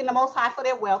 They're thanking the Most High for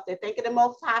their wealth. They're thanking the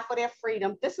Most High for their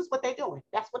freedom. This is what they're doing.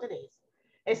 That's what it is.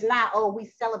 It's not, oh, we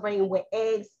celebrating with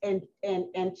eggs and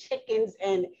chickens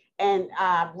and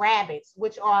rabbits,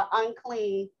 which are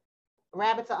unclean.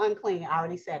 Rabbits are unclean. I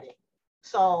already said it.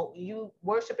 So you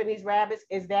worshiping these rabbits,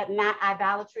 is that not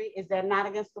idolatry? Is that not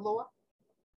against the law?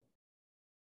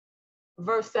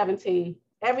 Verse 17,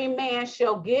 every man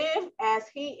shall give as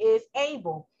he is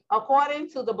able, according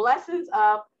to the blessings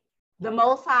of the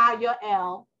Most High your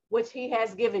El, which he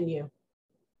has given you.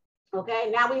 Okay,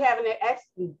 now we have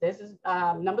this is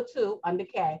number 2 under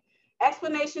K.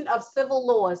 Explanation of civil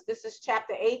laws. This is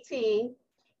chapter 18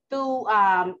 through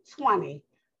 20.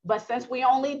 But since we're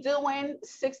only doing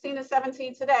 16 and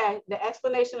 17 today, the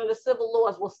explanation of the civil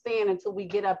laws will stand until we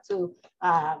get up to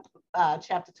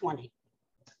chapter 20.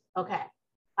 Okay.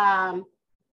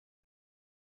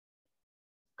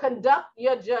 Conduct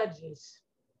your judges.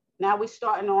 Now we're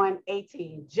starting on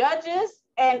 18. Judges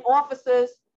and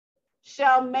officers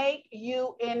shall make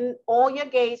you in all your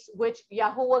gates, which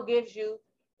Yahuwah gives you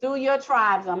through your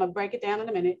tribes. I'm going to break it down in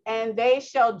a minute. And they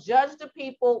shall judge the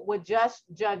people with just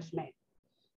judgment.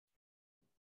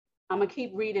 I'm going to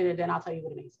keep reading it, then I'll tell you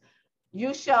what it means.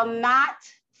 You shall not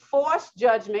force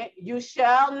judgment. You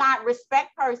shall not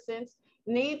respect persons,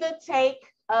 neither take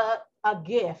a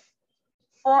gift.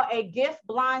 For a gift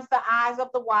blinds the eyes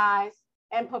of the wise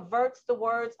and perverts the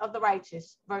words of the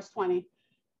righteous. Verse 20.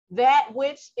 That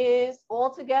which is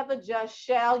altogether just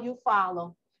shall you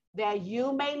follow, that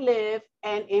you may live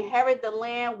and inherit the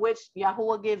land which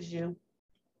Yahuwah gives you.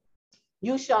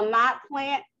 You shall not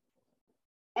plant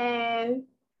an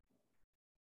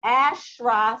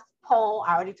Ashrath pole.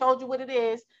 I already told you what it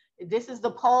is. This is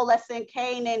the pole that's in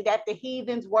Canaan that the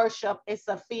heathens worship. It's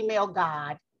a female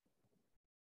god.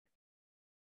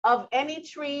 Of any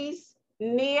trees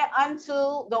near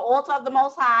unto the altar of the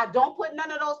Most High. Don't put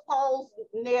none of those poles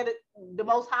near the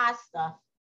Most High stuff,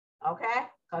 okay?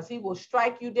 Because he will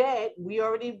strike you dead. We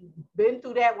already been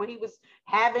through that when he was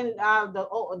having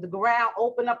the ground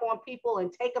open up on people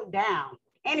and take them down.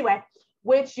 Anyway,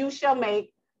 which you shall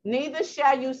make, neither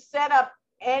shall you set up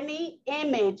any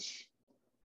image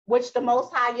which the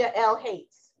Most High your El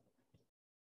hates.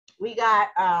 We got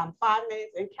 5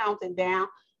 minutes and counting down.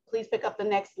 Please pick up the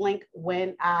next link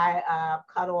when I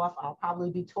cut off. I'll probably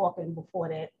be talking before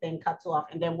that thing cuts off,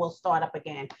 and then we'll start up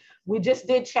again. We just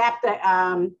did chapter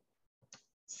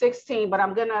 16, but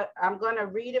I'm gonna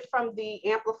read it from the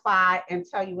Amplified and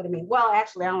tell you what it means. Well,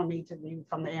 actually, I don't need to read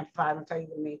from the Amplified and tell you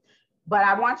what it means, but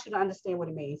I want you to understand what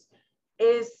it means.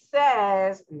 It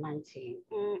says 19.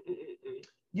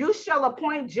 You shall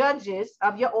appoint judges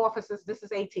of your offices. This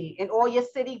is 18 in all your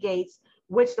city gates,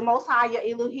 which the Most High your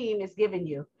Elohim is giving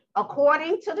you,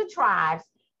 according to the tribes,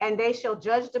 and they shall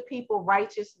judge the people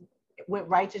with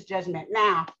righteous judgment.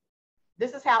 Now,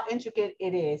 this is how intricate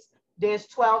it is. There's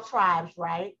 12 tribes,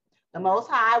 right? The Most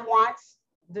High wants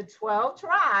the 12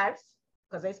 tribes,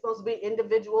 because they're supposed to be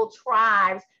individual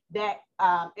tribes that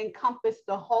encompass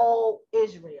the whole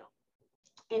Israel.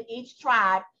 In each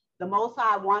tribe, The Most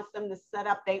High wants them to set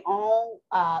up their own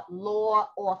law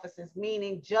offices,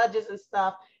 meaning judges and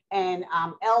stuff, and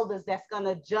elders that's going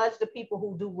to judge the people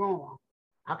who do wrong.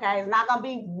 Okay, it's not going to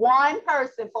be one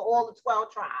person for all the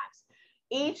 12 tribes.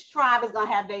 Each tribe is going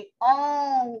to have their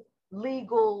own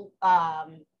legal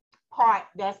part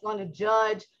that's going to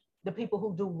judge the people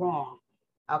who do wrong.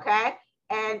 Okay,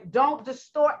 and don't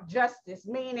distort justice,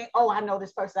 meaning, oh, I know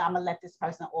this person, I'm going to let this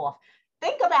person off.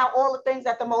 Think about all the things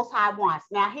that the Most High wants.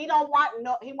 Now, he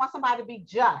wants somebody to be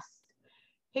just.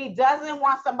 He doesn't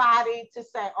want somebody to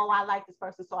say, oh, I like this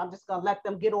person, so I'm just going to let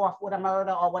them get off with a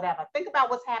murder or whatever. Think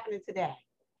about what's happening today.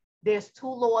 There's 2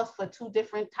 laws for 2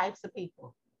 different types of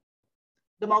people.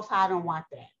 The Most High don't want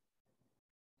that.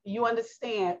 You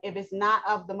understand, if it's not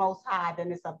of the Most High,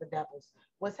 then it's of the devils.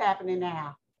 What's happening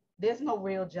now? There's no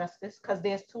real justice because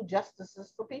there's 2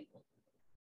 justices for people.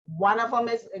 One of them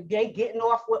is they getting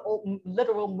off with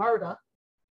literal murder.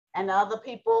 And the other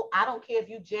people, I don't care if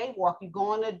you jaywalk, you're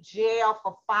going to jail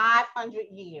for 500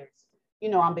 years. You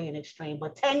know, I'm being extreme,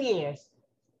 but 10 years.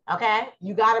 Okay?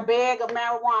 You got a bag of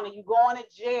marijuana, you're going to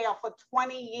jail for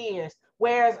 20 years.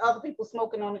 Whereas other people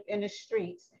smoking in the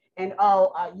streets and,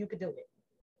 you could do it.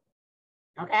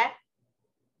 Okay?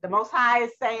 The Most High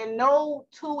is saying no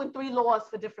 2 and 3 laws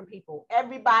for different people.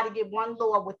 Everybody get one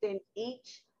law within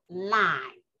each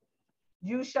line.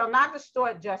 You shall not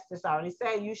distort justice. I already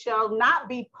said you shall not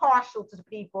be partial to the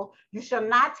people. You shall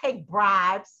not take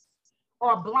bribes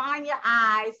or blind your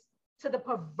eyes to the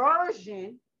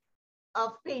perversion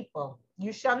of people.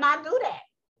 You shall not do that.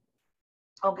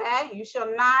 Okay? You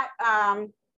shall not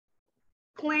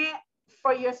plant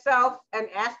for yourself an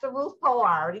Astor roof pole,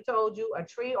 I already told you, a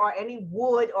tree or any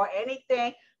wood or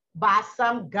anything by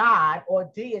some god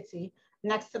or deity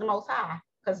next to the Most High,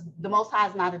 because the Most High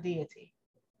is not a deity.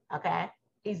 Okay,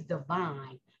 he's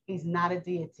divine. He's not a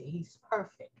deity. He's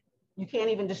perfect. You can't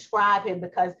even describe him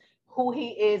because who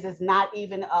he is not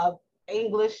even a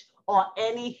English or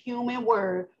any human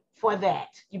word for that.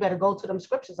 You better go to them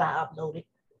scriptures I uploaded.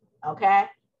 Okay,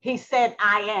 he said,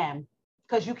 I am,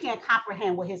 because you can't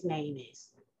comprehend what his name is.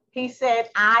 He said,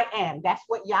 I am. That's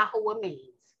what Yahweh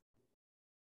means.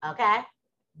 Okay,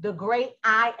 the great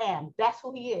I am. That's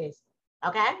who he is.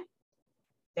 Okay.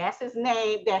 That's his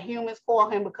name that humans call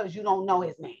him because you don't know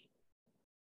his name.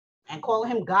 And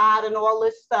calling him God and all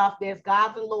this stuff. There's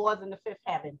gods and lords in the 5th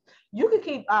heaven. You can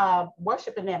keep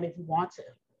worshiping them if you want to.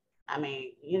 I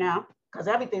mean, you know, because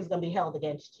everything's going to be held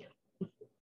against you.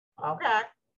 Okay.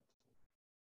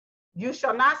 You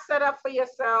shall not set up for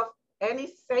yourself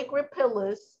any sacred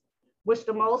pillars which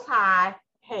the Most High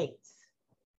hates.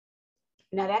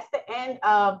 Now that's the end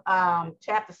of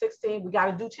chapter 16. We got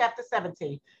to do chapter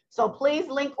 17. So please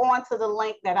link on to the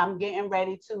link that I'm getting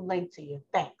ready to link to you.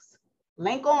 Thanks.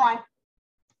 Link on.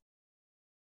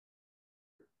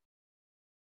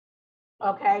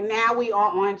 Okay, now we are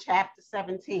on chapter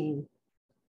 17.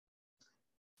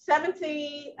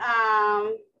 17,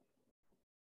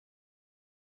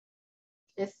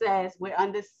 it says we're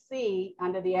under C,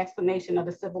 under the explanation of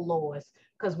the civil laws,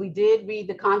 because we did read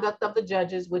the conduct of the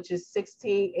judges, which is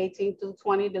 16, 18 through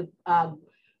 20. The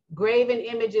graven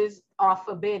images are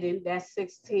forbidden. That's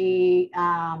 16,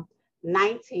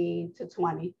 19 to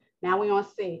 20. Now we're on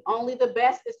C. Only the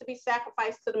best is to be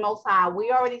sacrificed to the Most High.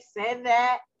 We already said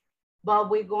that, but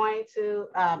we're going to,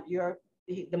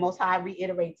 the Most High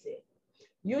reiterates it.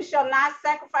 You shall not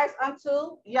sacrifice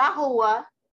unto Yahuwah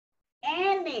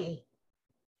any,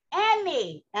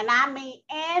 and I mean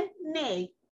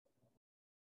any,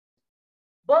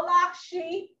 bullock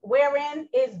sheep wherein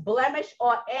is blemish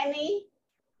or any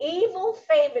evil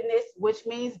favoredness, which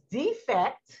means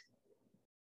defect,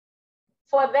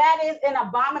 for that is an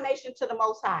abomination to the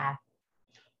Most High.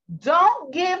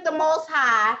 Don't give the Most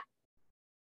High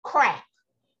crap.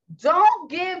 Don't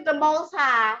give the Most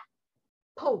High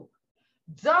poop.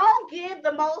 Don't give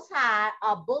the Most High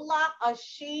a bullock, a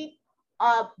sheep,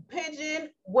 a pigeon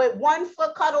with one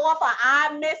foot cut off, an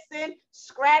eye missing,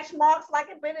 scratch marks like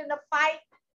it been in a fight,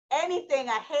 anything,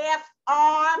 a half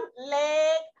arm,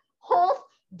 leg, hoof.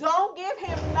 Don't give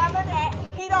him none of that.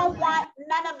 He don't want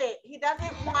none of it. He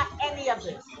doesn't want any of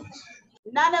this.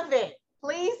 None of it.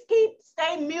 Please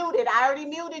stay muted. I already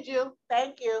muted you.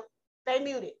 Thank you. Stay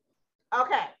muted.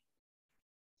 Okay.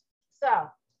 So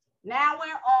now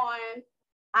we're on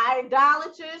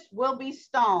idolaters will be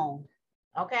stoned.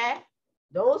 Okay.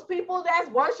 Those people that's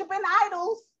worshiping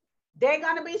idols, they're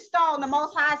going to be stoned. The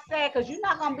Most High said, because you're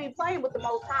not going to be playing with the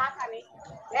Most High, honey.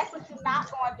 That's what you're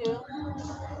not going to do.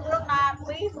 Will not,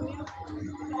 please mute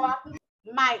your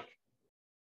mic.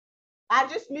 I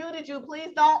just muted you.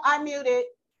 Please don't unmute it.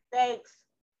 Thanks.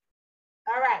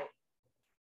 All right.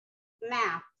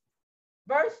 Now,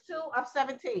 verse 2 of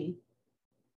 17.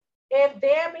 If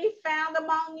there be found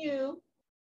among you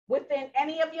within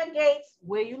any of your gates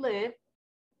where you live,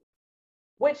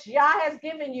 which Yah has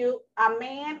given you, a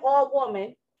man or a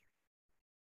woman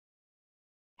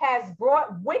has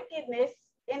brought wickedness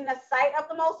in the sight of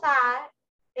the Most High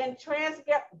in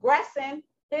transgressing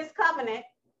his covenant,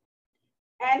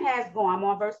 and has gone, I'm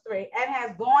on verse 3, and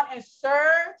has gone and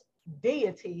served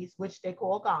deities, which they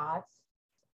call gods.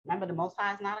 Remember, the Most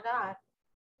High is not a God.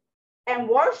 And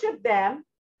worship them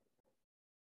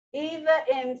either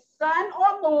in sun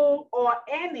or moon or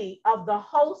any of the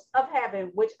hosts of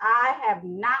heaven, which I have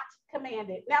not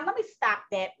commanded. Now, let me stop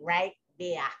that right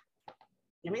there.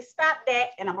 Let me stop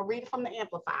that, and I'm going to read it from the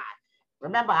Amplified.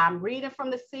 Remember, I'm reading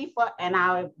from the Sefer, and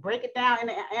I'll break it down in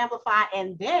the Amplified,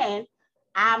 and then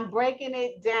I'm breaking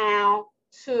it down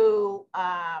to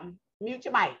mute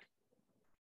your mic.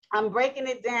 I'm breaking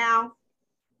it down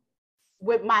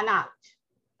with my knowledge.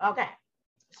 Okay,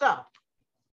 so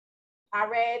I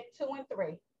read 2 and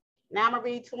 3. Now I'm going to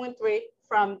read 2 and 3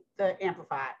 from the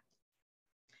Amplified.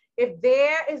 If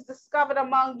there is discovered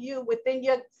among you within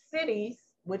your cities,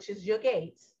 which is your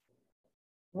gates,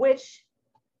 which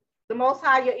the Most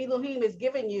High, your Elohim, is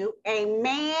giving you, a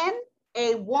man,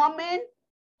 a woman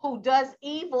who does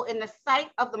evil in the sight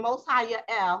of the Most High, your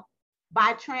El,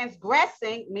 by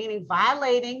transgressing, meaning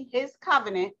violating his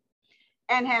covenant,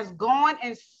 and has gone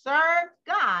and served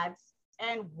gods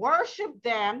and worshiped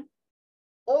them,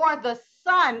 or the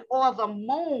sun or the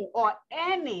moon or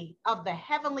any of the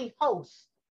heavenly hosts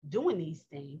doing these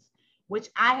things, which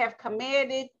I have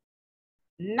commanded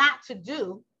not to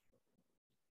do.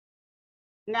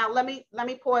 Now let me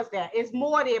pause that. It's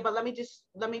more there, but let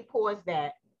me pause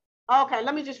that. Okay,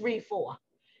 let me just read 4.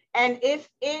 And if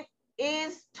it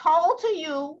is told to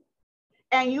you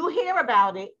and you hear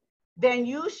about it, then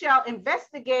you shall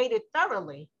investigate it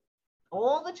thoroughly,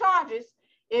 all the charges.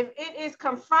 If it is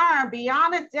confirmed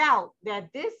beyond a doubt that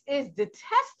this is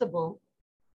detestable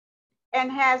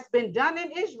and has been done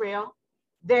in Israel,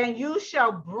 then you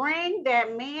shall bring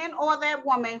that man or that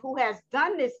woman who has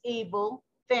done this evil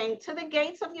thing to the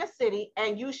gates of your city,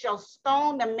 and you shall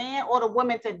stone the man or the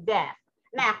woman to death.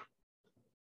 Now,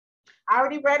 I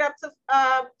already read up to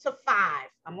 5.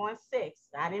 I'm on 6.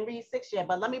 I didn't read 6 yet,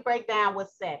 but let me break down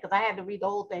what's said, because I had to read the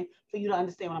whole thing for you to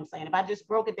understand what I'm saying. If I just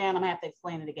broke it down, I'm gonna have to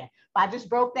explain it again. If I just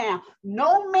broke down,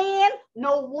 no man,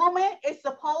 no woman is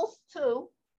supposed to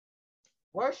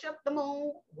worship the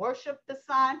moon, worship the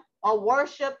sun, or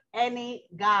worship any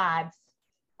gods.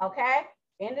 Okay?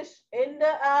 In the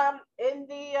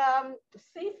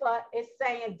Sefer, it's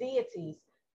saying deities,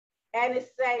 and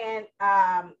it's saying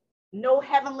no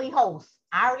heavenly hosts.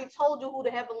 I already told you who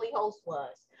the heavenly host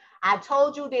was. I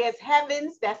told you there's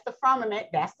heavens, that's the firmament,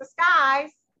 that's the skies.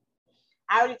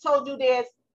 I already told you there's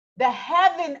the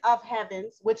heaven of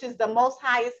heavens, which is the most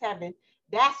highest heaven.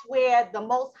 That's where the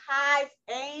most highest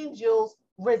angels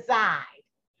reside.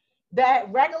 The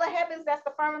regular heavens, that's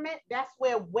the firmament, that's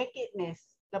where wickedness,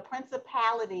 the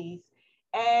principalities,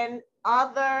 and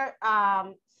other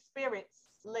spirits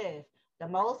live. The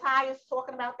Most High is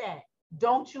talking about that.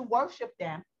 Don't you worship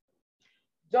them.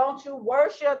 Don't you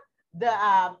worship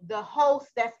the host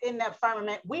that's in the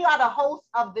firmament. We are the hosts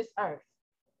of this earth.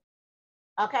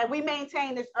 Okay, we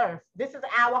maintain this earth. This is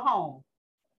our home.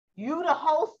 You the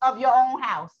host of your own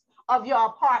house, of your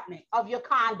apartment, of your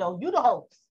condo. You the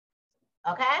host.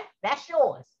 Okay, that's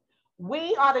yours.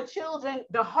 We are the children,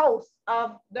 the hosts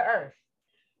of the earth.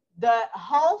 The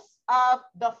hosts of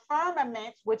the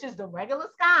firmament, which is the regular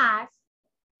skies,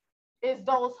 is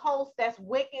those hosts that's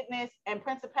wickedness and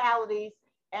principalities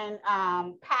and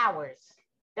powers.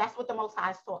 That's what the Most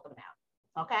High is talking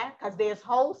about. Okay, because there's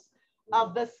hosts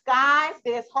of the skies,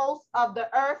 there's hosts of the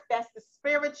earth, that's the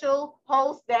spiritual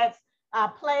host that's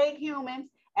plague humans,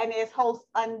 and there's hosts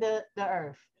under the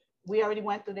earth. We already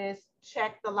went through this.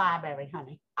 Check the library,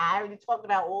 honey. I already talked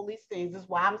about all these things. This is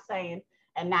why I'm saying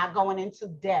and not going into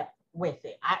depth with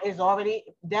it. It's already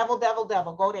devil.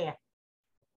 Go there.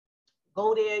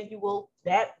 Go there. You will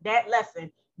that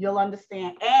lesson you'll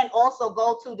understand, and also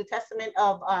go to the Testament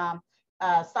of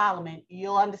Solomon.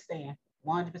 You'll understand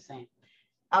 100%.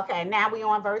 Okay, now we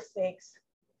on verse 6.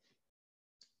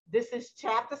 This is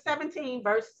chapter 17,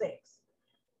 verse 6.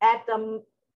 At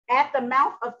the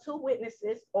mouth of 2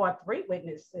 witnesses or 3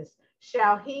 witnesses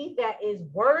shall he that is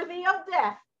worthy of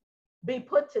death be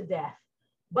put to death.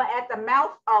 But at the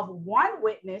mouth of 1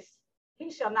 witness, he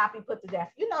shall not be put to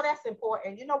death. You know that's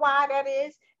important. You know why that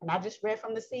is? And I just read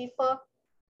from the Sefer.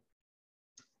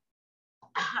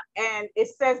 And it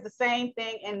says the same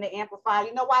thing in the Amplified.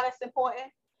 You know why that's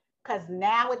important? Because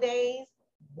nowadays,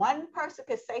 One person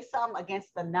could say something against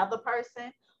another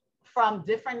person from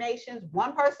different nations.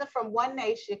 One person from one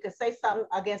nation could say something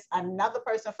against another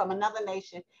person from another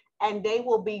nation, and they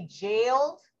will be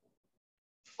jailed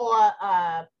for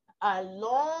a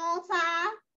long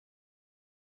time,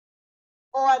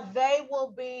 or they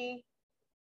will be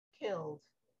killed.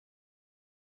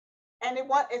 And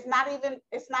it's not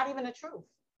even the truth.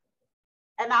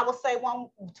 And I will say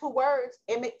two words,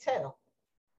 Emmett Till.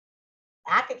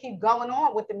 I could keep going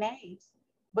on with the names,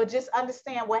 but just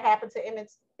understand what happened to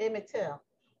Emmett Till.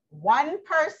 One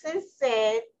person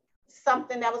said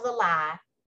something that was a lie,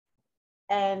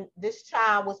 and this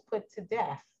child was put to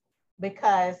death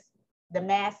because the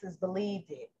masses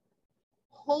believed it.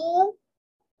 Who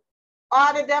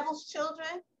are the devil's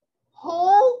children?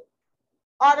 Who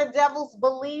are the devil's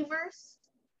believers?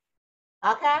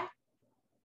 Okay.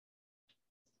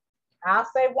 I'll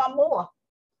say one more.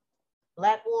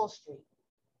 Black Wall Street.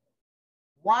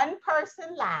 One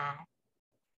person lied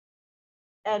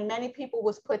and many people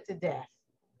was put to death.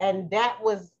 And that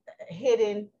was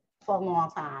hidden for a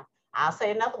long time. I'll say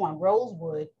another one,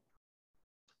 Rosewood.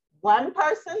 One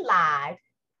person lied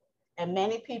and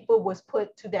many people was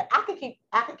put to death. I could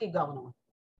keep going on.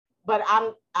 But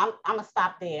I'm gonna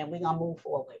stop there and we're gonna move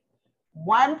forward.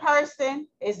 One person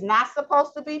is not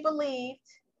supposed to be believed.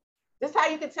 This is how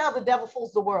you can tell the devil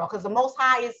fools the world, because the Most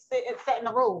High is setting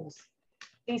the rules.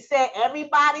 He said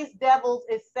everybody's devils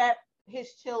except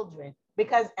his children,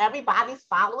 because everybody's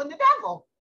following the devil.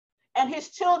 And his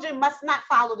children must not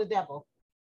follow the devil.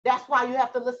 That's why you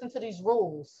have to listen to these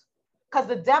rules, because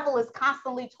the devil is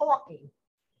constantly talking.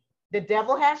 The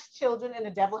devil has children and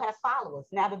the devil has followers.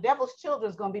 Now, the devil's children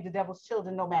is going to be the devil's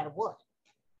children no matter what.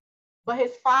 But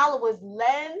his followers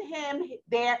lend him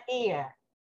their ear.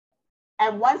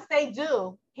 And once they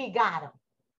do, he got them.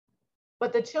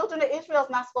 But the children of Israel is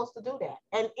not supposed to do that.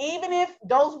 And even if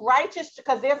those righteous,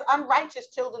 because there's unrighteous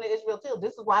children of Israel too.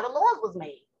 This is why the laws was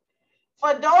made.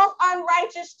 For those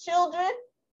unrighteous children,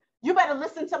 you better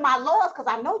listen to my laws, because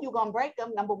I know you're going to break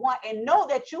them, number one. And know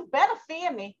that you better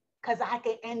fear me, because I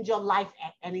can end your life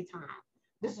at any time.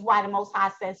 This is why the Most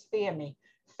High says fear me.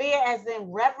 Fear as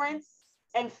in reverence,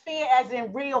 and fear as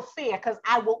in real fear, because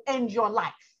I will end your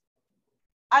life.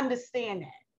 Understand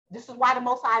that. This is why the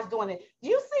Most High is doing it. Do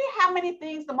you see how many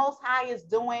things the Most High is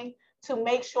doing to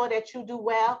make sure that you do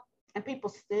well? And people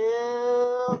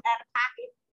still out of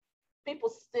pocket. People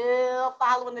still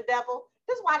following the devil.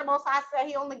 This is why the Most High said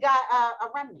he only got a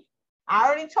remnant. I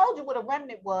already told you what a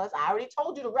remnant was. I already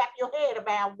told you to wrap your head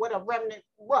around what a remnant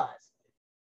was.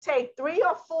 Take 3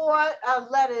 or 4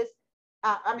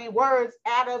 words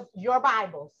out of your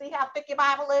Bible. See how thick your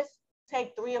Bible is?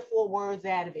 Take 3 or 4 words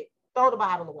out of it. Throw the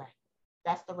Bible away.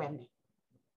 That's the remnant.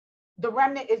 The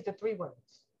remnant is the 3 words.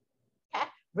 Okay?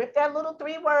 Rip that little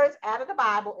 3 words out of the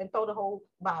Bible and throw the whole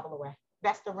Bible away.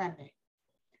 That's the remnant.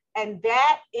 And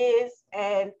that is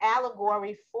an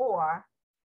allegory for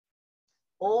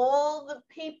all the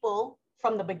people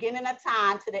from the beginning of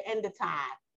time to the end of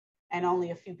time. And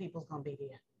only a few people's going to be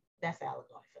there. That's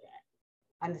allegory for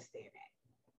that. Understand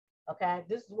that. Okay?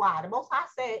 This is why the Most High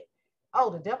said, oh,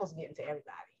 the devil's getting to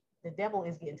everybody. The devil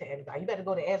is getting to everybody. You better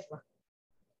go to Ezra.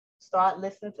 Start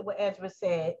listening to what Ezra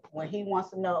said when he wants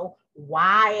to know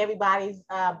why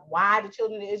why the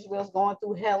children of Israel is going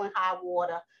through hell and high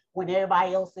water when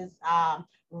everybody else is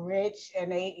rich,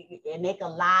 and they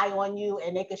can lie on you,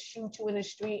 and they can shoot you in the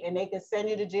street, and they can send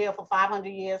you to jail for 500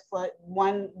 years for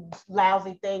one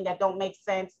lousy thing that don't make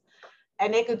sense.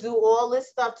 And they could do all this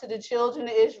stuff to the children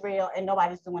of Israel, and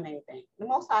nobody's doing anything. The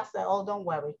Most High said, oh, don't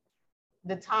worry.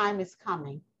 The time is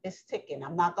coming. It's ticking.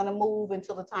 I'm not going to move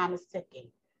until the time is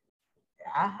ticking.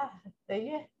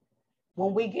 Yeah.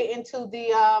 When we get into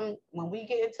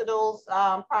those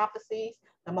prophecies,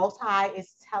 the Most High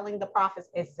is telling the prophets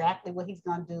exactly what he's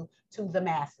going to do to the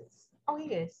masses. Oh,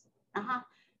 he is.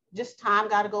 Just time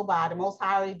got to go by. The Most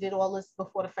High already did all this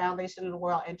before the foundation of the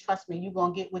world. And trust me, you're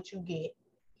going to get what you get.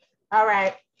 All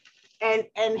right.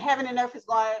 And heaven and earth is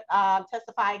going to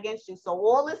testify against you. So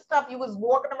all this stuff you was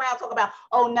walking around talking about,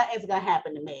 oh, nothing's going to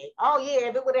happen to me. Oh, yeah,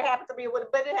 if it would have happened to me, it would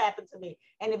have better happened to me.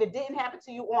 And if it didn't happen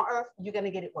to you on earth, you're going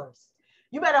to get it worse.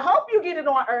 You better hope you get it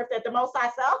on earth, that the Most High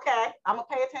say, okay, I'm going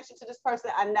to pay attention to this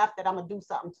person enough that I'm going to do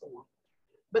something to him.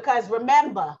 Because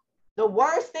remember, the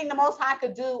worst thing the Most High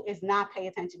could do is not pay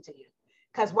attention to you.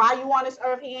 Because while you on this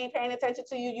earth, he ain't paying attention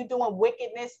to you. You're doing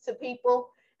wickedness to people.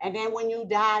 And then when you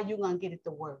die, you're going to get it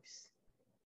the worst.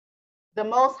 The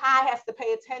Most High has to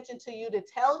pay attention to you to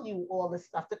tell you all this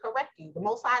stuff, to correct you. The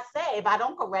Most High said, if I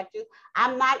don't correct you,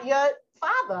 I'm not your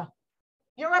father.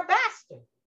 You're a bastard.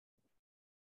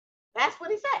 That's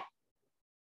what he said.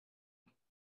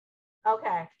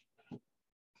 Okay.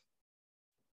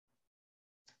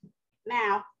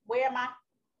 Now, where am I?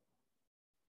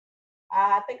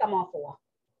 I think I'm on 4.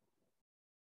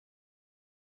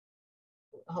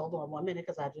 Hold on 1 minute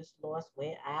because I just lost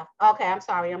where I. Okay, I'm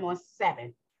sorry. I'm on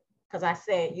 7 because I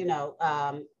said,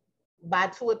 by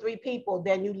 2 or 3 people,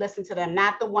 then you listen to them,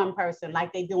 not the one person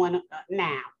like they doing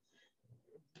now.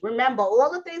 Remember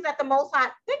all the things that the Most High.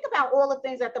 Think about all the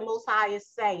things that the Most High is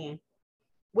saying,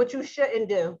 which you shouldn't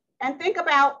do, and think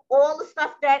about all the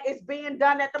stuff that is being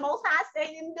done that the Most High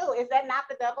saying do. Is that not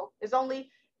the devil? It's only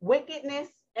wickedness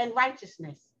and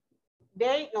righteousness.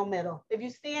 There ain't no middle. If you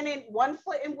stand in 1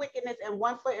 foot in wickedness and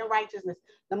 1 foot in righteousness,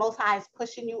 the Most High is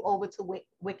pushing you over to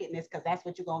wickedness because that's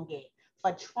what you're going to get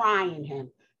for trying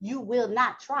him. You will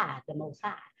not try the Most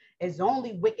High. It's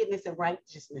only wickedness and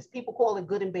righteousness. People call it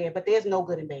good and bad, but there's no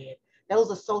good and bad. Those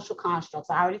are social constructs.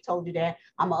 I already told you that.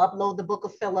 I'm going to upload the book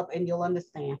of Philip and you'll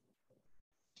understand.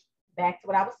 Back to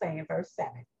what I was saying, verse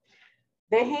 7.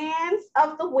 The hands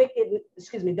of the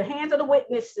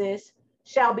witnesses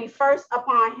shall be first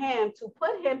upon him to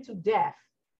put him to death.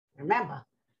 Remember,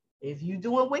 if you're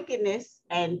doing wickedness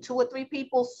and 2 or 3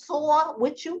 people saw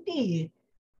what you did,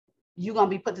 you're going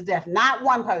to be put to death. Not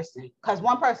one person, because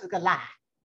one person could lie.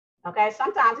 Okay,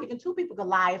 sometimes even 2 people could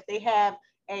lie if they have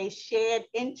a shared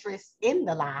interest in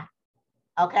the lie.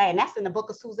 Okay, and that's in the book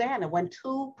of Susanna, when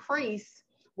 2 priests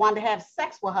wanted to have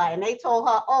sex with her, and they told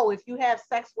her, oh, if you have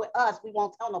sex with us, we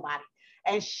won't tell nobody.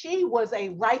 And she was a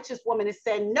righteous woman and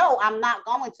said, no, I'm not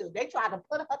going to. They tried to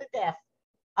put her to death,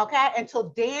 okay, until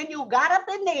Daniel got up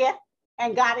in there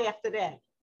and got after them.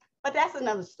 But that's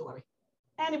another story.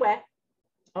 Anyway,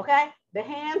 okay, the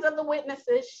hands of the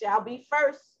witnesses shall be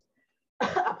first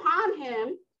upon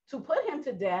him to put him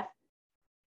to death,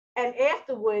 and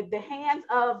afterward the hands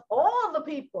of all the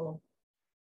people.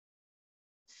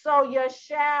 So you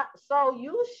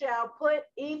shall put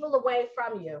evil away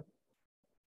from you.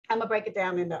 I'm gonna break it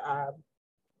down in the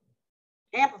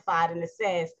Amplified, and it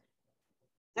says,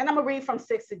 and I'm gonna read from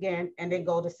 6 again and then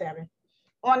go to 7.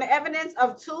 On the evidence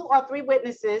of 2 or 3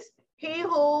 witnesses, he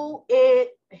who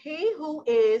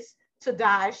is to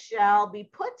die shall be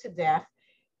put to death.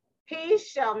 He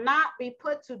shall not be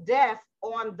put to death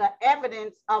on the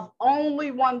evidence of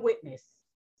only 1 witness.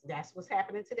 That's what's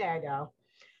happening today, though.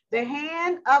 The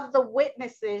hand of the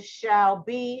witnesses shall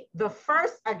be the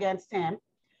first against him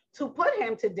to put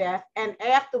him to death, and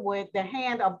afterward the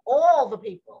hand of all the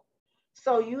people.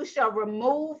 So you shall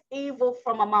remove evil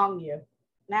from among you.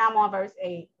 Now I'm on verse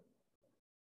 8.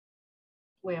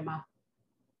 Where am I?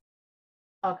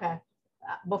 Okay.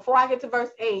 Before I get to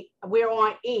verse 8, we're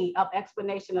on E, of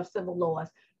explanation of civil laws.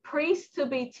 Priests to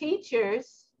be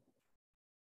teachers.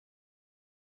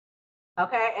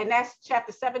 Okay, and that's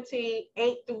chapter 17,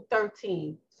 8 through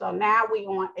 13. So now we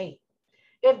on 8.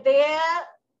 If there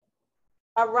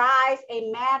arise a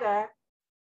matter,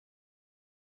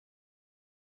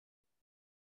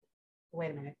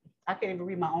 wait a minute, I can't even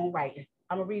read my own writing.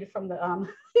 I'm gonna read it from the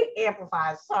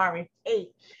Amplified, sorry, 8.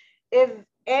 If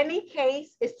any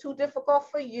case is too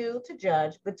difficult for you to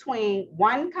judge between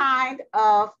one kind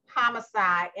of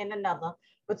homicide and another,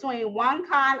 between one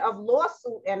kind of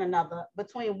lawsuit and another,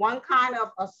 between one kind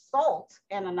of assault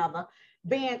and another,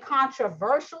 being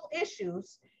controversial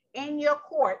issues in your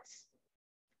courts,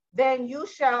 then you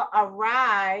shall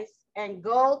arise and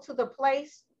go to the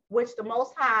place which the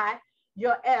Most High,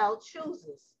 your El,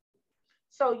 chooses.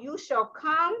 So you shall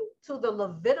come to the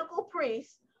Levitical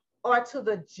priest or to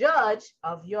the judge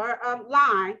of your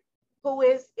line, who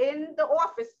is in the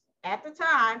office at the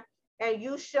time, and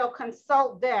you shall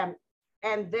consult them,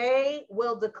 and they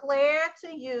will declare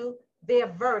to you their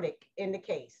verdict in the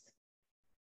case.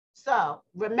 So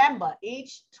remember,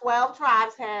 each 12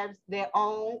 tribes has their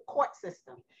own court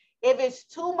system. If it's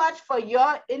too much for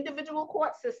your individual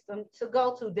court system to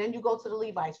go to, then you go to the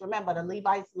Levites. Remember, the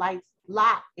Levites'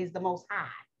 lot is the Most High.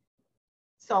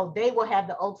 So they will have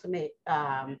the ultimate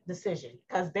decision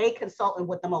because they consulting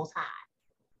with the Most High.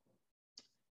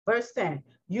 Verse 10,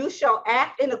 you shall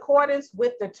act in accordance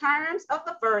with the terms of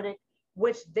the verdict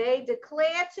which they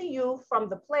declare to you from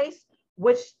the place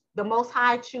which the Most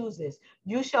High chooses.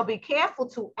 You shall be careful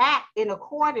to act in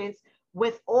accordance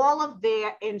with all of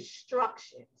their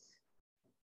instructions.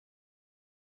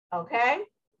 Okay?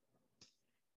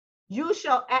 You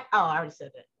shall act, oh, I already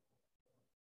said that.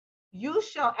 You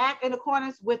shall act in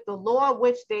accordance with the law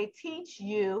which they teach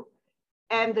you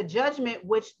and the judgment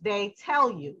which they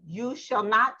tell you. You shall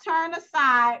not turn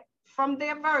aside from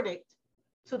their verdict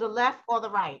to the left or the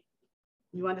right.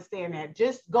 You understand that?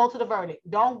 Just go to the verdict.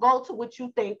 Don't go to what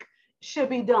you think should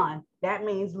be done. That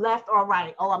means left or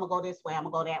right. Oh, I'm gonna go this way. I'm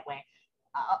gonna go that way.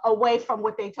 away from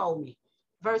what they told me.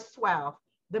 Verse 12,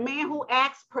 the man who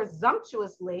acts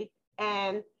presumptuously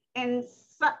and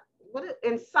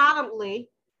insolently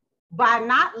by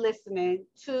not listening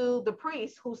to the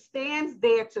priest who stands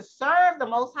there to serve the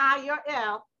Most High your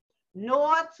El,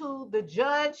 nor to the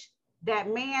judge,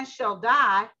 that man shall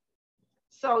die.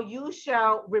 So you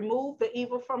shall remove the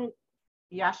evil from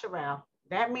Yasharel.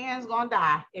 That man's gonna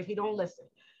die if he don't listen.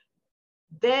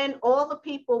 Then all the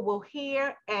people will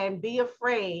hear and be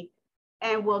afraid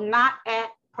and will not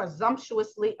act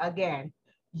presumptuously again.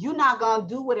 You're not gonna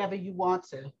do whatever you want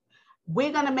to.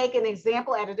 We're gonna make an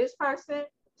example out of this person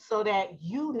so that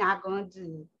you're not gonna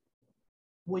do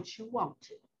what you want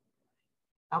to.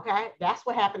 Okay, that's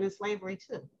what happened in slavery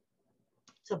too,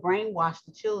 to brainwash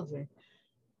the children.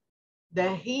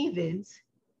 The heathens,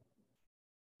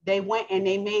 they went and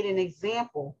they made an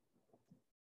example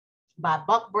by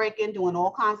buck breaking, doing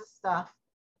all kinds of stuff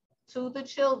to the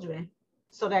children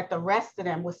so that the rest of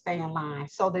them would stay in line.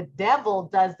 So the devil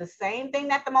does the same thing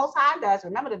that the Most High does.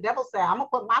 Remember, the devil said, I'm gonna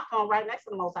put my throne right next to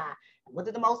the Most High. What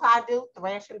did the Most High do?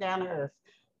 Thrash him down to earth.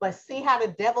 But see how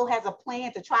the devil has a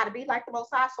plan to try to be like the Most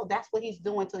High? So that's what he's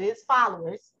doing to his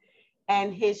followers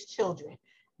and his children.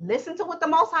 Listen to what the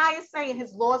Most High is saying,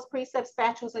 his laws, precepts,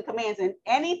 statutes, and commands. And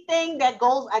anything that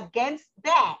goes against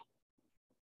that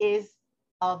is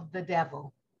of the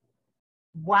devil.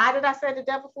 Why did I say the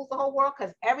devil fools the whole world?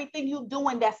 Because everything you're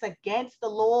doing that's against the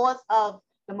laws of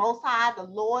the Most High, the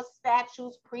laws,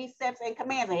 statutes, precepts, and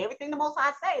commands, and everything the Most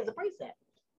High says is a precept.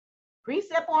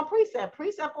 Precept on precept,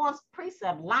 precept on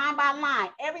precept, line by line.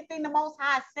 Everything the Most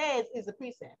High says is a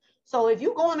precept. So if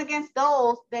you're going against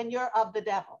those, then you're of the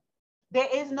devil. There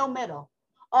is no middle.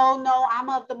 Oh no, I'm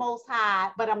of the Most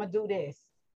High, but I'm gonna do this.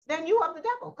 Then you of the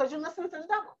devil, because you're listening to the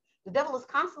devil. The devil is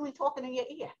constantly talking in your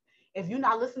ear. If you're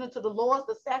not listening to the laws,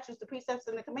 the statutes, the precepts,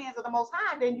 and the commands of the Most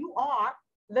High, then you are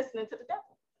listening to the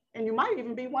devil. And you might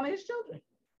even be one of his children.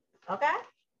 Okay?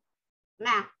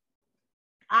 Now,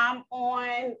 I'm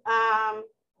on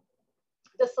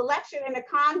the selection and the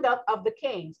conduct of the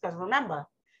kings. Because remember,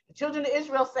 the children of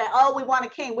Israel said, oh, we want a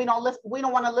king. We don't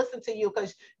want to listen to you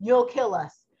because you'll kill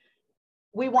us.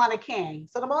 We want a king.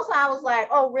 So the Most High was like,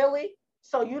 oh, really?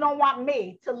 So you don't want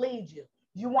me to lead you?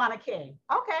 You want a king.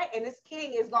 Okay, and this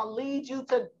king is going to lead you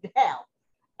to hell.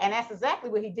 And that's exactly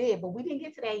what he did, but we didn't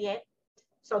get to that yet.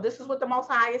 So this is what the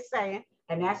Most High is saying,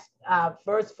 and that's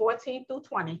verse 14 through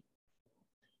 20.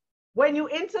 When you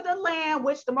enter the land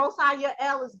which the Most High your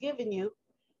El is giving you,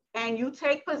 and you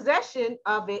take possession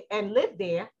of it and live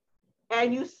there,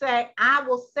 and you say, I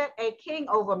will set a king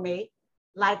over me,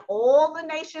 like all the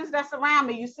nations that surround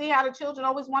me. You see how the children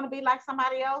always want to be like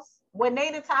somebody else? When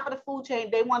they the top of the food chain,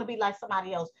 they want to be like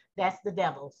somebody else. That's the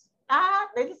devils.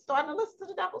 They just starting to listen to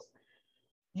the devils.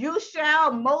 You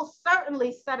shall most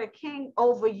certainly set a king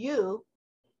over you,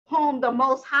 whom the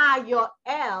Most High your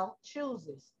El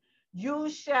chooses. You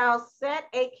shall set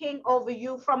a king over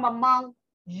you from among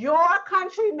your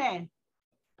countrymen.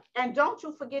 And don't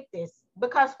you forget this,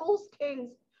 because who's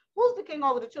the king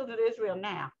over the children of Israel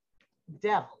now?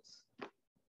 Devils.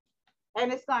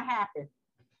 And it's going to happen.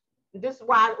 This is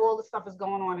why all the stuff is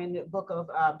going on in the book of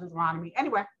Deuteronomy.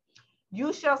 Anyway,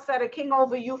 you shall set a king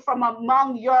over you from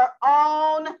among your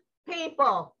own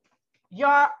people.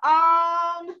 Your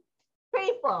own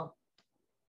people.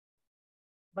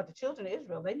 But the children of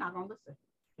Israel, they're not going to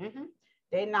listen.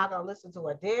 They're not going to listen to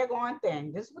a daggone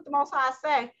thing. This is what the Most High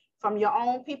say. From your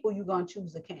own people, you're going to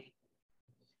choose a king.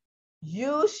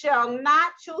 You shall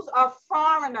not choose a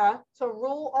foreigner to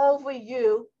rule over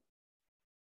you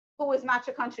who is not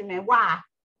your countryman. Why?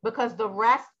 Because the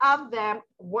rest of them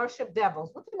worship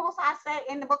devils. What did the Most High say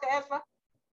in the book of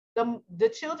Ezra? The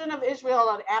children of Israel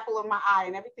are the apple of my eye,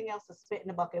 and everything else is spit in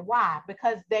the bucket. Why?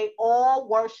 Because they all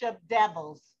worship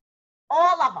devils.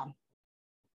 All of them.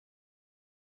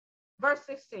 Verse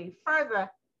 16. Further,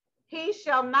 he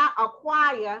shall not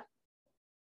acquire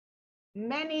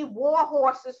many war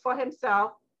horses for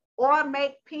himself, or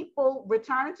make people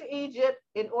return to Egypt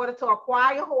in order to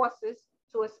acquire horses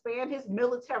to expand his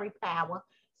military power,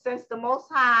 since the Most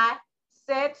High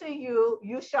said to you,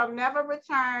 you shall never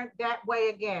return that way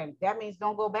again. That means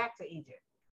don't go back to Egypt.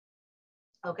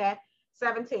 Okay,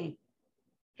 17.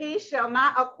 He shall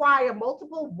not acquire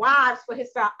multiple wives for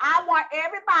himself. I want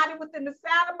everybody within the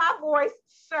sound of my voice,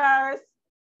 sirs,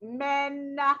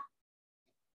 men.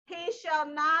 He shall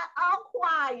not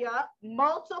acquire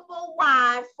multiple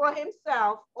wives for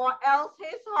himself, or else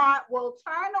his heart will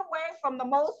turn away from the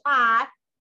Most High,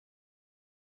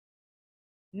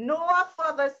 nor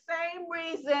for the same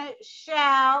reason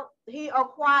shall he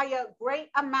acquire great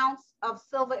amounts of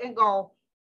silver and gold.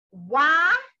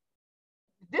 Why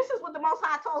This is what the Most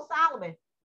High told Solomon.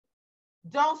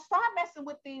 Don't start messing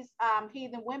with these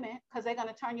heathen women because they're going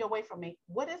to turn you away from me.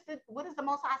 What is the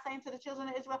Most High saying to the children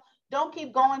of Israel? Don't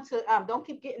keep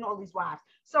getting all these wives.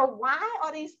 So why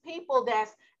are these people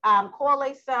that's call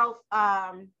themselves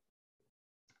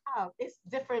it's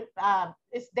different,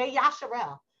 it's they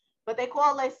Yasharel, but they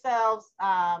call themselves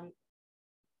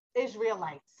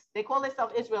Israelites. They call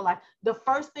themselves Israelites. The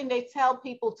first thing they tell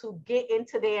people to get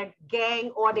into their gang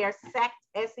or their sect,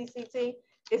 SECT,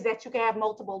 is that you can have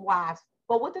multiple wives.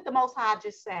 But what did the Most High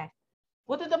just say?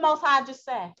 What did the Most High just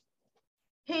say?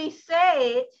 He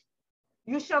said,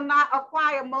 you shall not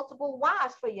acquire multiple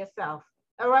wives for yourself,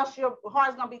 or else your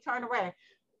heart's going to be turned away.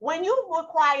 When you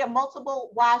require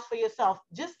multiple wives for yourself,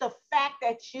 just the fact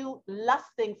that you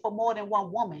lusting for more than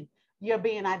one woman, you're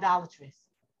being idolatrous.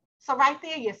 So right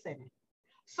there, you're sinning.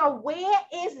 So where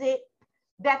is it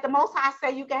that the Most High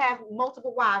say you can have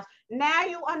multiple wives? Now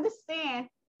you understand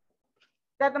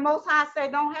that the Most High say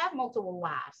don't have multiple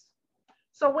wives.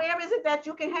 So where is it that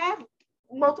you can have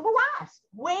multiple wives?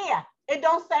 Where? It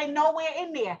don't say nowhere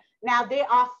in there. Now there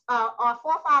are our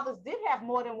forefathers did have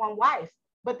more than one wife,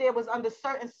 but there was under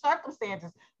certain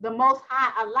circumstances. The Most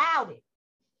High allowed it.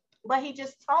 But he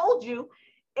just told you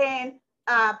in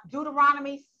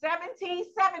Deuteronomy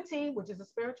 17:17, which is a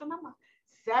spiritual number,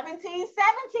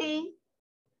 17:17,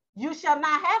 you shall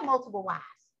not have multiple wives.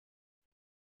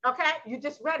 Okay, you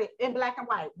just read it in black and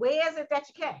white. Where is it that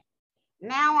you can?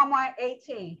 Now I'm on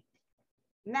 18.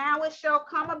 Now it shall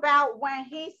come about when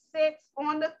he sits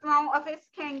on the throne of his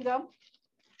kingdom,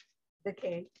 the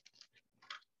king.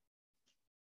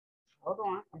 Hold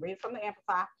on, I'm reading from the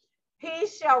Amplified. He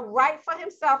shall write for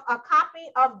himself a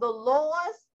copy of the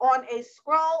laws on a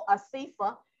scroll, a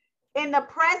sefer, in the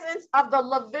presence of the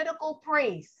Levitical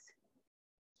priests.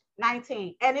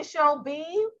 19. And it shall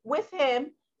be with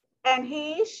him, and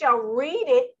he shall read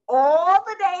it all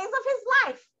the days of his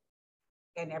life,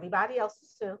 and everybody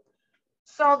else's too,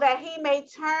 so that he may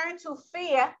turn to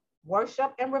fear,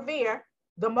 worship, and revere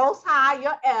the Most High,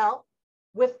 your El,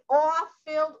 with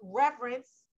awe-filled reverence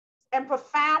and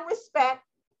profound respect,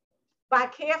 by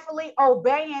carefully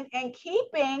obeying and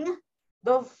keeping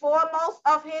the foremost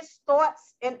of his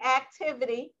thoughts and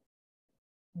activity,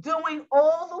 doing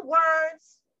all the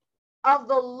words of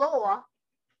the law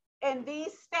and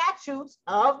these statutes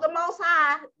of the Most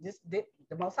High.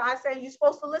 The Most High saying you're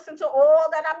supposed to listen to all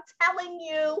that I'm telling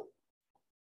you,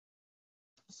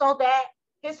 so that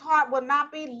his heart will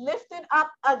not be lifted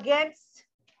up against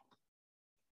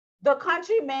the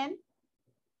countrymen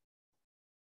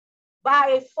by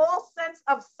a false sense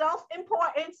of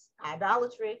self-importance,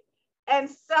 idolatry, and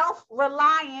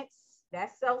self-reliance,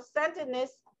 that's self-centeredness,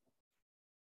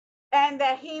 and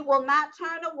that he will not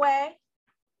turn away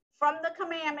from the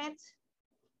commandment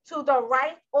to the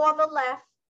right or the left,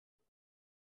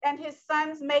 and his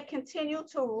sons may continue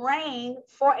to reign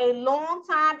for a long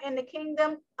time in the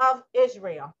kingdom of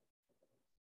Israel.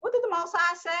 What did the Most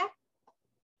High say?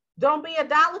 Don't be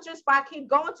idolatrous by keep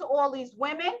going to all these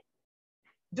women.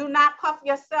 Do not puff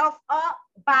yourself up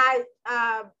by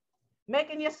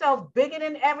making yourself bigger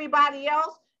than everybody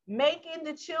else, making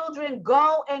the children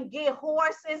go and get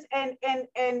horses and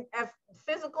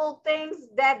physical things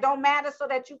that don't matter so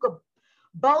that you could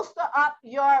bolster up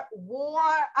your war,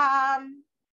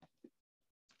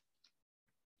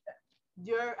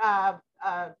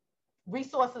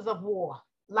 resources of war,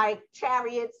 like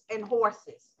chariots and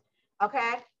horses,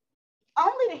 okay?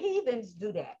 Only the heathens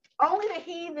do that. Only the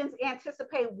heathens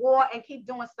anticipate war and keep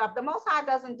doing stuff. The Most High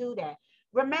doesn't do that.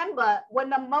 Remember, when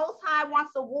the Most High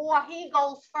wants a war, he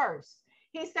goes first.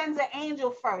 He sends an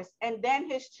angel first, and then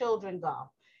his children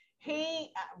go.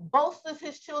 He bolsters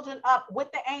his children up with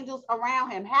the angels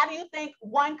around him. How do you think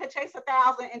one could chase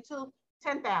 1,000 and two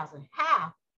 10,000?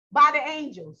 How? By the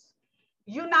angels.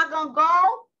 You're not going to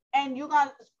go and you're going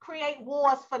to create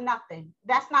wars for nothing.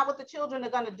 That's not what the children are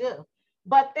going to do.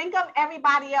 But think of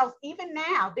everybody else. Even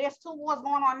now, there's 2 wars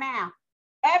going on now.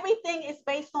 Everything is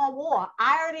based on war.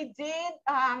 I already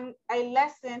did a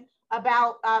lesson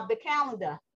about the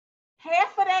calendar.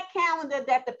 Half of that calendar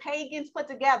that the pagans put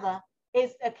together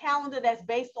is a calendar that's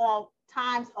based on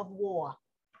times of war.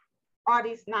 Are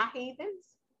these not heathens?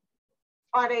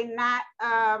 Are they not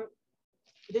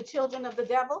the children of the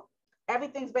devil?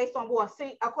 Everything's based on war.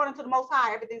 See, according to the Most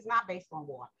High, everything's not based on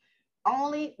war.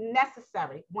 Only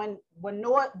necessary. When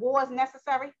war is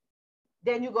necessary,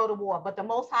 then you go to war. But the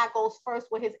Most High goes first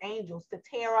with his angels to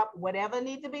tear up whatever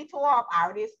needs to be tore up. I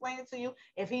already explained it to you.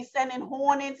 If he's sending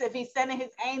hornets, if he's sending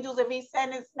his angels, if he's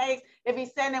sending snakes, if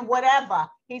he's sending whatever,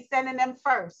 he's sending them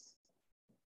first.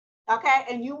 Okay,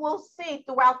 and you will see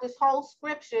throughout this whole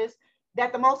scriptures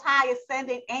that the Most High is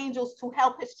sending angels to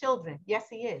help his children. Yes,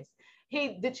 he is.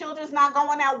 The children's not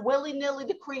going out willy-nilly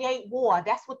to create war.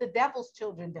 That's what the devil's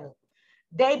children do.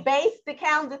 They base the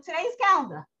calendar, today's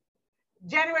calendar,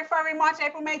 January, February, March,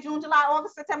 April, May, June, July,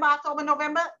 August, September, October,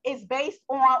 November, is based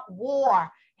on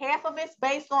war. Half of it's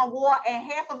based on war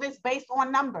and half of it's based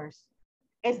on numbers.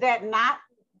 Is that not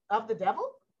of the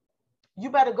devil? You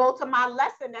better go to my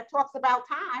lesson that talks about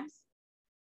times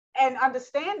and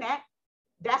understand that.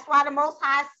 That's why the Most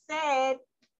High said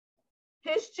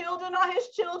his children are his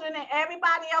children and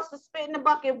everybody else is spit in the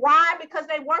bucket. Why? Because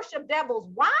they worship devils.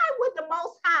 Why would the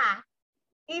Most High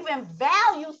even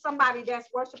value somebody that's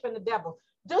worshiping the devil?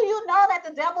 Do you know that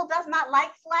the devil does not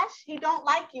like flesh? He don't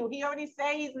like you. He already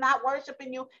said he's not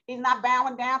worshiping you. He's not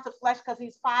bowing down to flesh because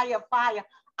he's fire.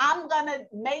 I'm going to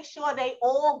make sure they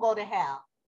all go to hell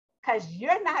because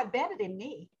you're not better than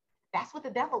me. That's what the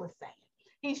devil is saying.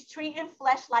 He's treating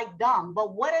flesh like dung.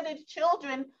 But what are the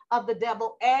children of the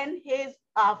devil and his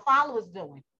followers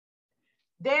doing?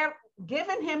 They're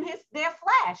giving him their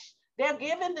flesh. They're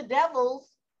giving the devils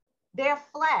their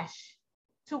flesh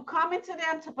to come into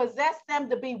them, to possess them,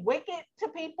 to be wicked to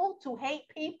people, to hate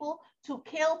people, to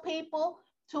kill people,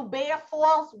 to bear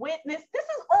false witness. This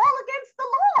is all against the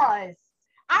laws.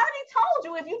 I already told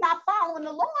you, if you're not following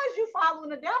the laws, you're following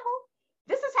the devil.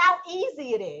 This is how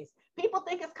easy it is. People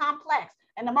think it's complex.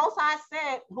 And the Most High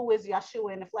said, who is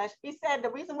Yeshua in the flesh, he said the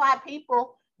reason why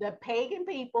people, the pagan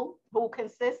people who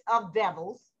consist of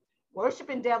devils,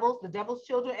 worshiping devils, the devil's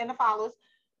children and the followers,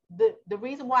 the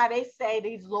reason why they say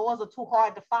these laws are too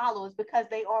hard to follow is because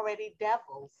they already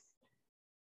devils.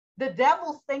 The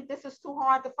devils think this is too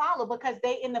hard to follow because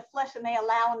they in the flesh and they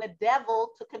allowing the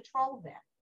devil to control them.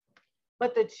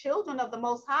 But the children of the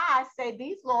Most High say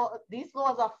these laws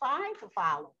are fine to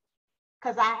follow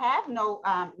because I have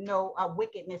no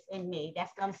wickedness in me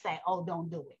that's going to say, oh,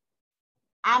 don't do it.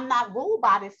 I'm not ruled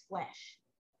by this flesh.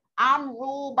 I'm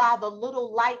ruled by the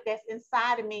little light that's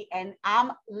inside of me, and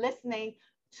I'm listening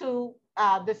to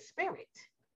the spirit.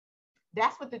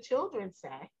 That's what the children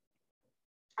say.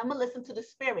 I'm going to listen to the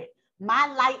spirit. My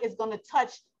light is going to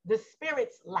touch the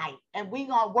spirit's light, and we're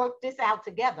going to work this out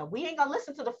together. We ain't going to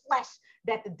listen to the flesh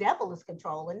that the devil is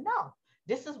controlling. No,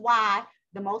 this is why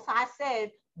the Most High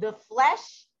said the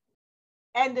flesh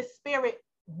and the spirit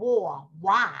war.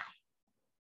 Why?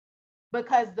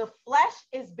 Because the flesh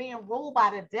is being ruled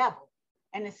by the devil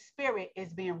and the spirit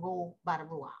is being ruled by the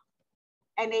Ruach.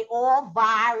 And they all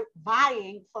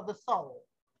vying for the soul.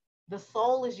 The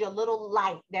soul is your little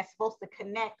light that's supposed to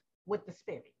connect with the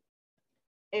spirit.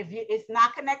 If it's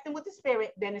not connecting with the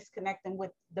spirit, then it's connecting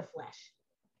with the flesh.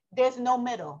 There's no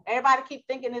middle. Everybody keep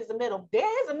thinking there's a middle.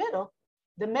 There is a middle.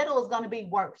 The middle is going to be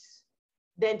worse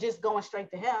than just going straight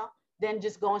to hell, than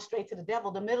just going straight to the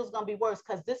devil. The middle is going to be worse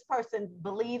because this person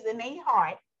believes in their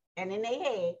heart and in their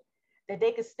head that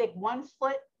they could stick one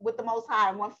foot with the Most High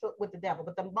and one foot with the devil.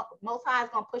 But the Most High is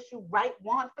going to push you right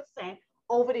 100%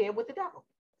 over there with the devil.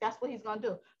 That's what he's going to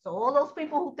do. So all those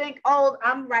people who think, oh,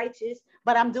 I'm righteous,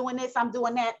 but I'm doing this, I'm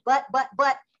doing that. But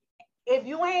if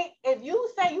you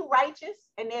say you righteous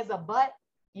and there's a but,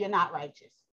 you're not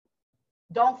righteous.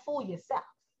 Don't fool yourself.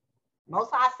 Most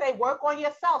High say, work on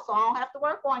yourself so I don't have to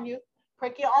work on you.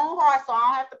 Prick your own heart so I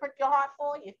don't have to prick your heart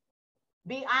for you.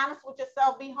 Be honest with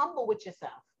yourself. Be humble with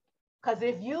yourself. Because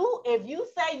if you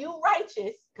say you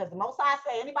righteous, because the Most High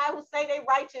say anybody who say they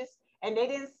righteous and they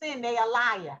didn't sin, they a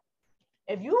liar.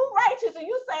 If you righteous and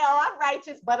you say, oh, I'm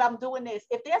righteous, but I'm doing this.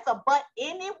 If there's a but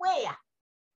anywhere,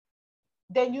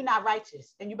 then you're not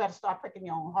righteous. And you better start pricking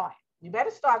your own heart. You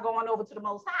better start going over to the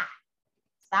Most High.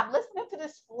 Stop listening to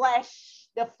this flesh,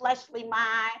 the fleshly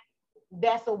mind.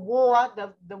 That's a war.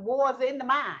 The war's in the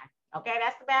mind. Okay,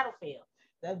 that's the battlefield.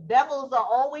 The devils are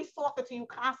always talking to you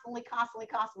constantly.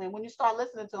 And when you start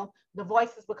listening to them, the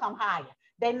voices become higher.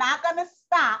 They're not going to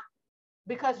stop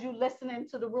because you're listening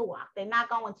to the Ruach. They're not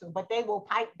going to, but they will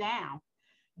pipe down.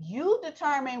 You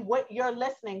determine what you're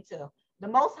listening to. The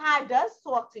Most High does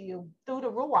talk to you through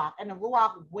the Ruach, and the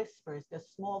Ruach whispers, the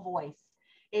small voice.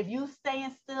 If you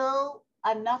staying still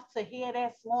enough to hear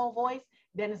that small voice,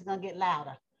 then it's going to get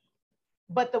louder.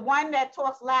 But the one that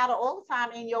talks louder all the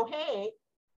time in your head,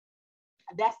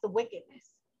 that's the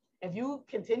wickedness. If you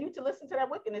continue to listen to that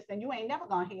wickedness, then you ain't never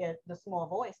going to hear the small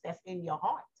voice that's in your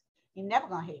heart. You're never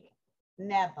going to hear it.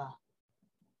 Never.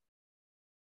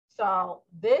 So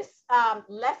this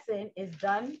lesson is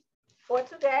done for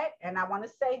today. And I want to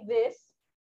say this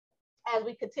as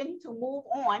we continue to move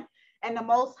on, and the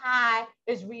Most High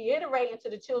is reiterating to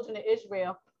the children of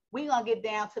Israel, we're going to get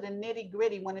down to the nitty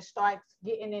gritty when it starts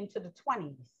getting into the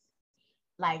 20s.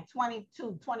 like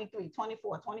 22, 23,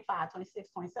 24, 25, 26,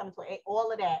 27, 28,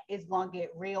 all of that is going to get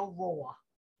real raw.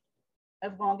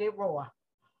 It's going to get raw.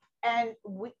 And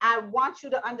I want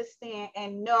you to understand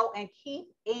and know and keep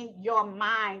in your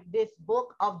mind this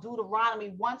book of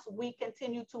Deuteronomy once we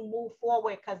continue to move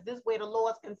forward, because this is where the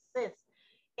laws consist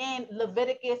in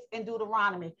Leviticus and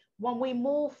Deuteronomy. When we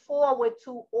move forward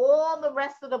to all the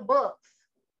rest of the books,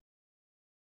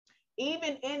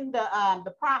 even in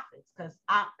the prophets, because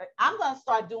I'm going to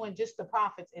start doing just the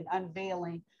prophets and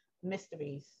unveiling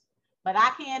mysteries. But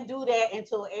I can't do that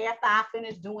until after I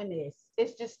finish doing this.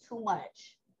 It's just too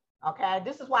much. Okay,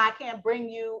 this is why I can't bring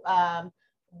you how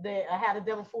the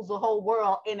devil fools the whole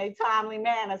world in a timely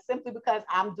manner, simply because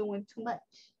I'm doing too much.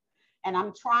 And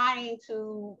I'm trying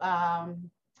to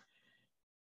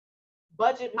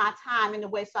budget my time in a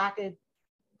way so I could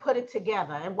put it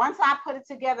together. And once I put it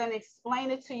together and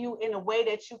explain it to you in a way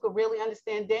that you could really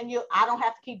understand, then I don't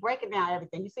have to keep breaking down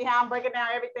everything. You see how I'm breaking down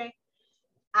everything?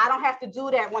 I don't have to do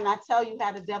that when I tell you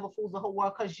how the devil fools the whole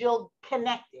world, because you'll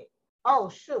connect it. Oh,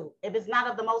 shoot. If it's not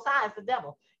of the Most High, it's the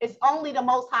devil. It's only the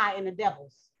Most High and the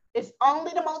devils. It's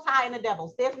only the Most High and the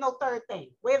devils. There's no third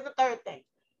thing. Where's the third thing?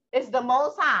 It's the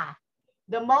Most High.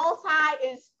 The Most High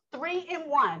is 3 in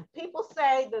 1. People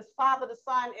say the Father, the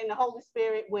Son, and the Holy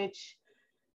Spirit, which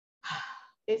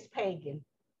is pagan.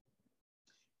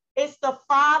 It's the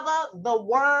Father, the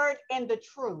Word, and the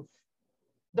truth.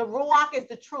 The Ruach is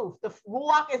the truth. The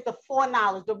Ruach is the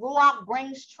foreknowledge. The Ruach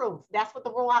brings truth. That's what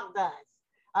the Ruach does.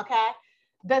 Okay.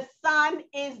 The Son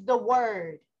is the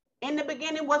Word. In the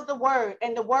beginning was the Word,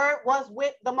 and the Word was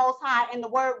with the Most High, and the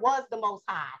Word was the Most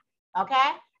High.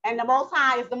 Okay. And the Most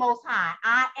High is the Most High.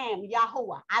 I am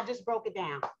Yahuwah. I just broke it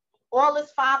down. All is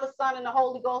Father, Son, and the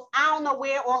Holy Ghost. I don't know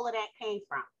where all of that came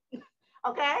from.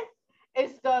 Okay.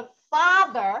 It's the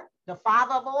Father of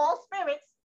all spirits,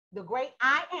 the great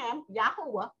I am,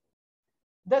 Yahuwah.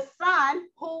 The Son,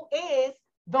 who is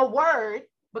the Word,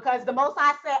 because the Most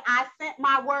High said, I sent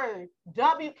my word,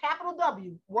 capital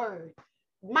W, word.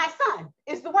 My Son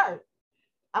is the Word.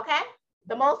 Okay?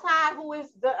 The Most High, who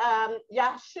is the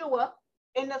Yeshua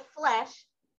in the flesh,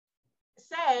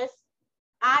 says,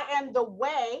 I am the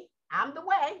way. I'm the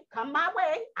way. Come my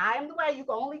way. I am the way. You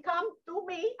can only come through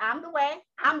me. I'm the way.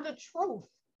 I'm the truth.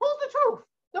 Who's the truth?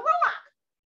 The Ruach.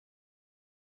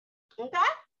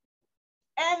 Okay?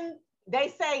 And they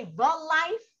say the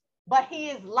life, but he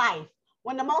is life.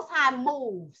 When the Most High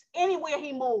moves, anywhere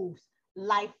he moves,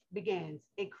 life begins.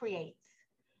 It creates.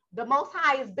 The Most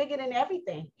High is bigger than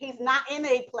everything. He's not in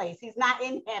a place. He's not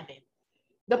in heaven.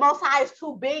 The Most High is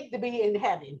too big to be in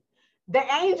heaven. The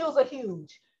angels are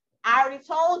huge. I already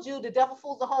told you the devil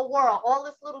fools the whole world. All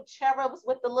this little cherubs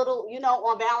with the little,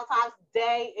 on Valentine's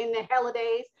Day in the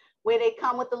holidays, where they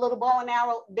come with the little bow and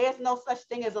arrow. There's no such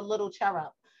thing as a little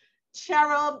cherub.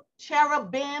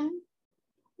 Cherubim,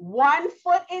 1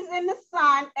 foot is in the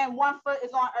sun and 1 foot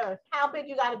is on earth. How big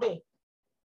you got to be?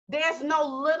 There's no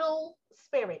little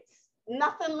spirits.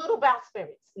 Nothing little about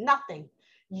spirits. Nothing.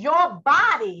 Your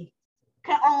body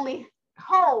can only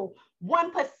hold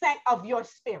 1% of your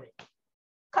spirit.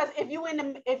 Because if you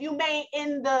made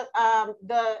in the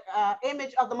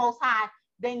image of the Most High,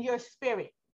 then your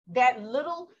spirit, that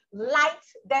little light,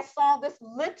 that song, this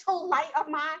little light of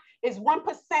mine is 1%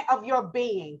 of your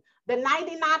being. The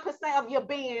 99% of your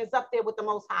being is up there with the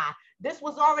Most High. This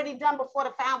was already done before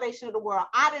the foundation of the world.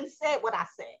 I didn't say what I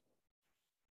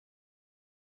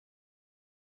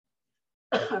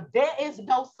said. There is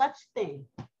no such thing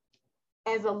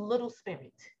as a little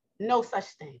spirit. No such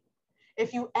thing.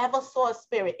 If you ever saw a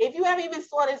spirit, if you ever even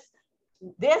saw this,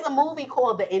 there's a movie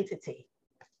called The Entity.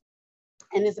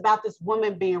 And it's about this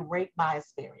woman being raped by a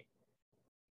spirit.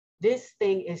 This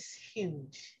thing is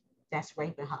huge that's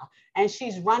raping her. And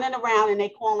she's running around and they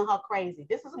calling her crazy.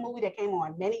 This is a movie that came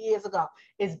on many years ago.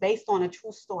 It's based on a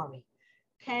true story.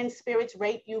 Can spirits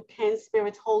rape you? Can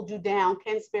spirits hold you down?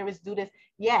 Can spirits do this?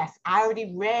 Yes, I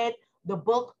already read the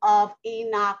book of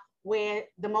Enoch where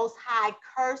the Most High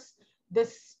cursed the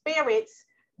spirits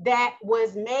that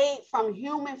was made from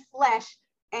human flesh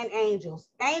and angels.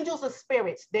 Angels are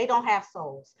spirits. They don't have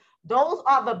souls. Those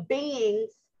are the beings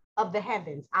of the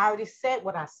heavens. I already said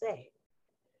what I said.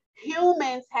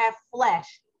 Humans have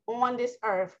flesh on this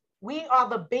earth. We are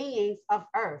the beings of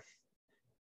earth.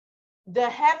 The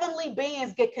heavenly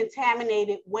beings get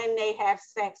contaminated when they have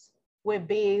sex with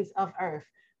beings of earth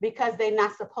because they're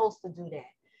not supposed to do that.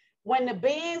 When the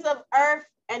beings of earth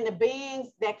and the beings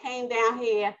that came down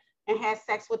here and had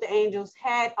sex with the angels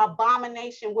had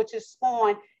abomination, which is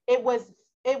spawn, it was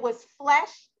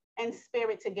flesh and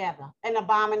spirit together, an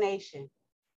abomination.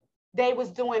 They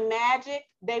was doing magic.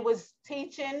 They was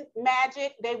teaching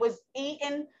magic. They was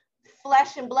eating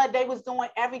flesh and blood. They was doing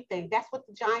everything. That's what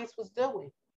the giants was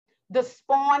doing. The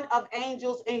spawn of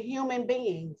angels and human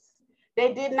beings.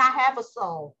 They did not have a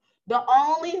soul. The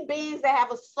only beings that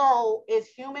have a soul is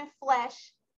human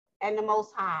flesh and the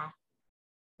Most High.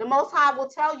 The Most High will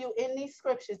tell you in these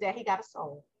scriptures that he got a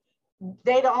soul.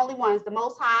 They the only ones, the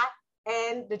Most High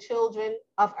and the children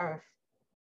of earth.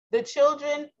 The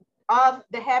children of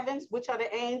the heavens, which are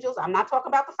the angels. I'm not talking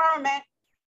about the firmament.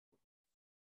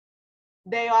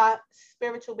 They are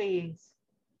spiritual beings.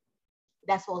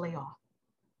 That's all they are,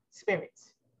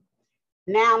 spirits.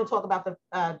 Now I'm talking about the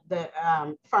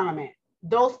firmament.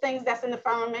 Those things that's in the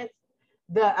firmament,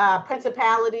 the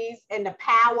principalities and the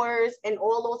powers and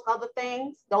all those other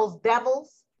things, those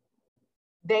devils,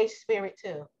 they spirit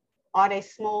too. Are they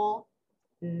small?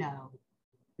 No,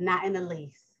 not in the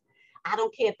least. I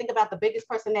don't care. Think about the biggest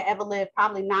person that ever lived,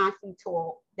 probably 9 feet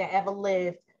tall, that ever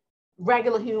lived,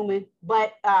 regular human,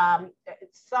 but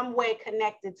some way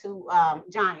connected to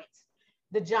giants.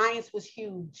 The giants was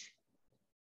huge.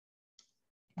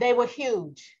 They were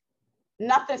huge,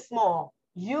 nothing small.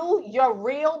 Your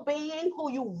real being,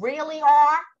 who you really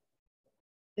are,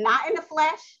 not in the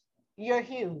flesh, you're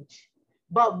huge.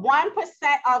 But 1%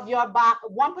 of your body,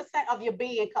 1% of your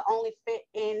being can only fit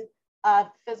in a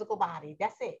physical body.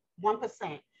 That's it,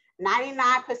 1%.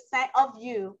 99% of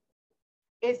you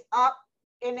is up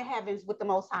in the heavens with the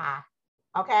Most High.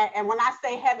 Okay, and when I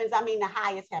say heavens, I mean the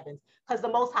highest heavens, because the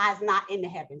Most High is not in the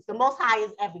heavens. The Most High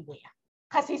is everywhere,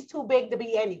 because he's too big to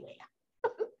be anywhere.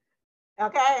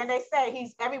 Okay, and they say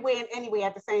he's everywhere and anywhere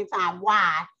at the same time.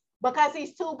 Why? Because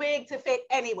he's too big to fit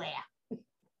anywhere.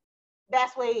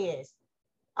 That's where he is.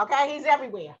 Okay, he's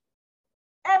everywhere.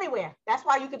 Everywhere. That's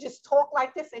why you could just talk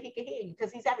like this and he can hear you,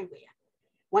 because he's everywhere.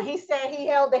 When he said he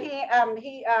held the hand,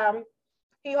 he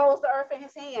holds the earth in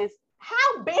his hands.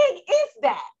 How big is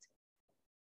that?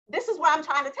 This is what I'm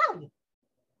trying to tell you.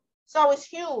 So it's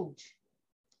huge.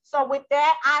 So with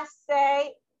that, I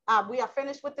say we are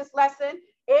finished with this lesson.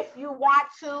 If you want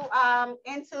to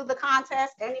enter the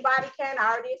contest, anybody can.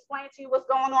 I already explained to you what's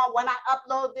going on. When I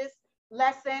upload this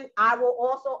lesson, I will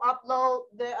also upload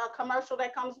the commercial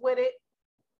that comes with it.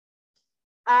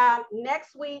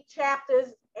 Next week,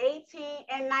 chapters 18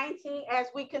 and 19,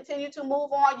 as we continue to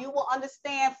move on, you will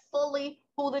understand fully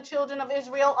who the children of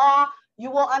Israel are. You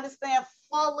will understand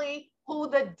fully who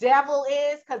the devil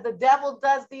is, because the devil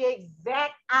does the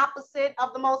exact opposite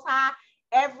of the Most High.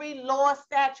 Every law,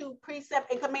 statute,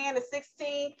 precept, and command of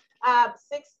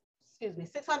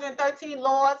 613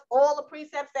 laws, all the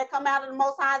precepts that come out of the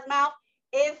Most High's mouth.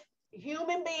 If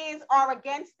human beings are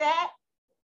against that,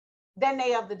 then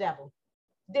they of the devil.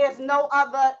 There's no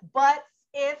other buts,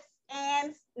 ifs,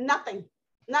 ands, nothing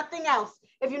else.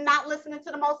 If you're not listening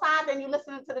to the Most High, then you're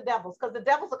listening to the devils, because the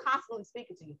devils are constantly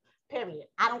speaking to you, period.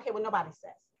 I don't care what nobody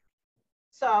says.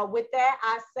 So with that,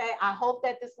 I say, I hope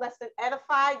that this lesson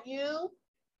edified you,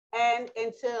 and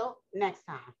until next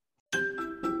time.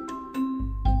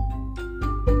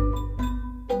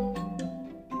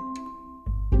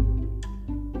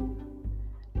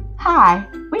 Hi,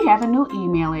 we have a new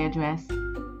email address,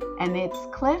 and it's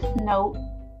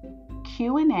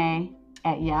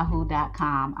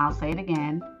cliffnoteqa@yahoo.com. I'll say it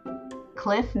again.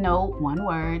 Cliffnote, one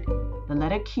word, the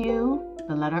letter Q,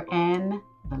 the letter N,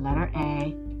 the letter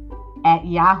A,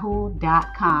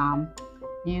 @yahoo.com.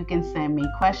 You can send me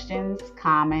questions,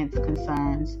 comments,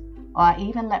 concerns, or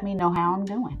even let me know how I'm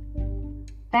doing.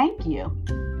 Thank you.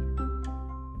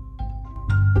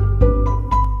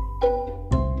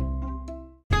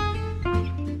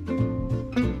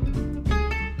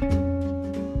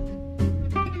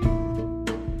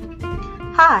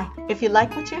 Hi, if you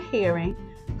like what you're hearing,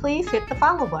 please hit the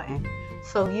follow button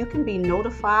so you can be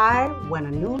notified when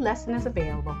a new lesson is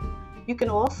available. You can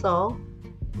also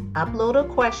upload a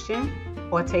question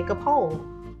or take a poll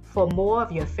for more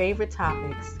of your favorite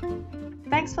topics.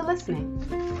 Thanks for listening.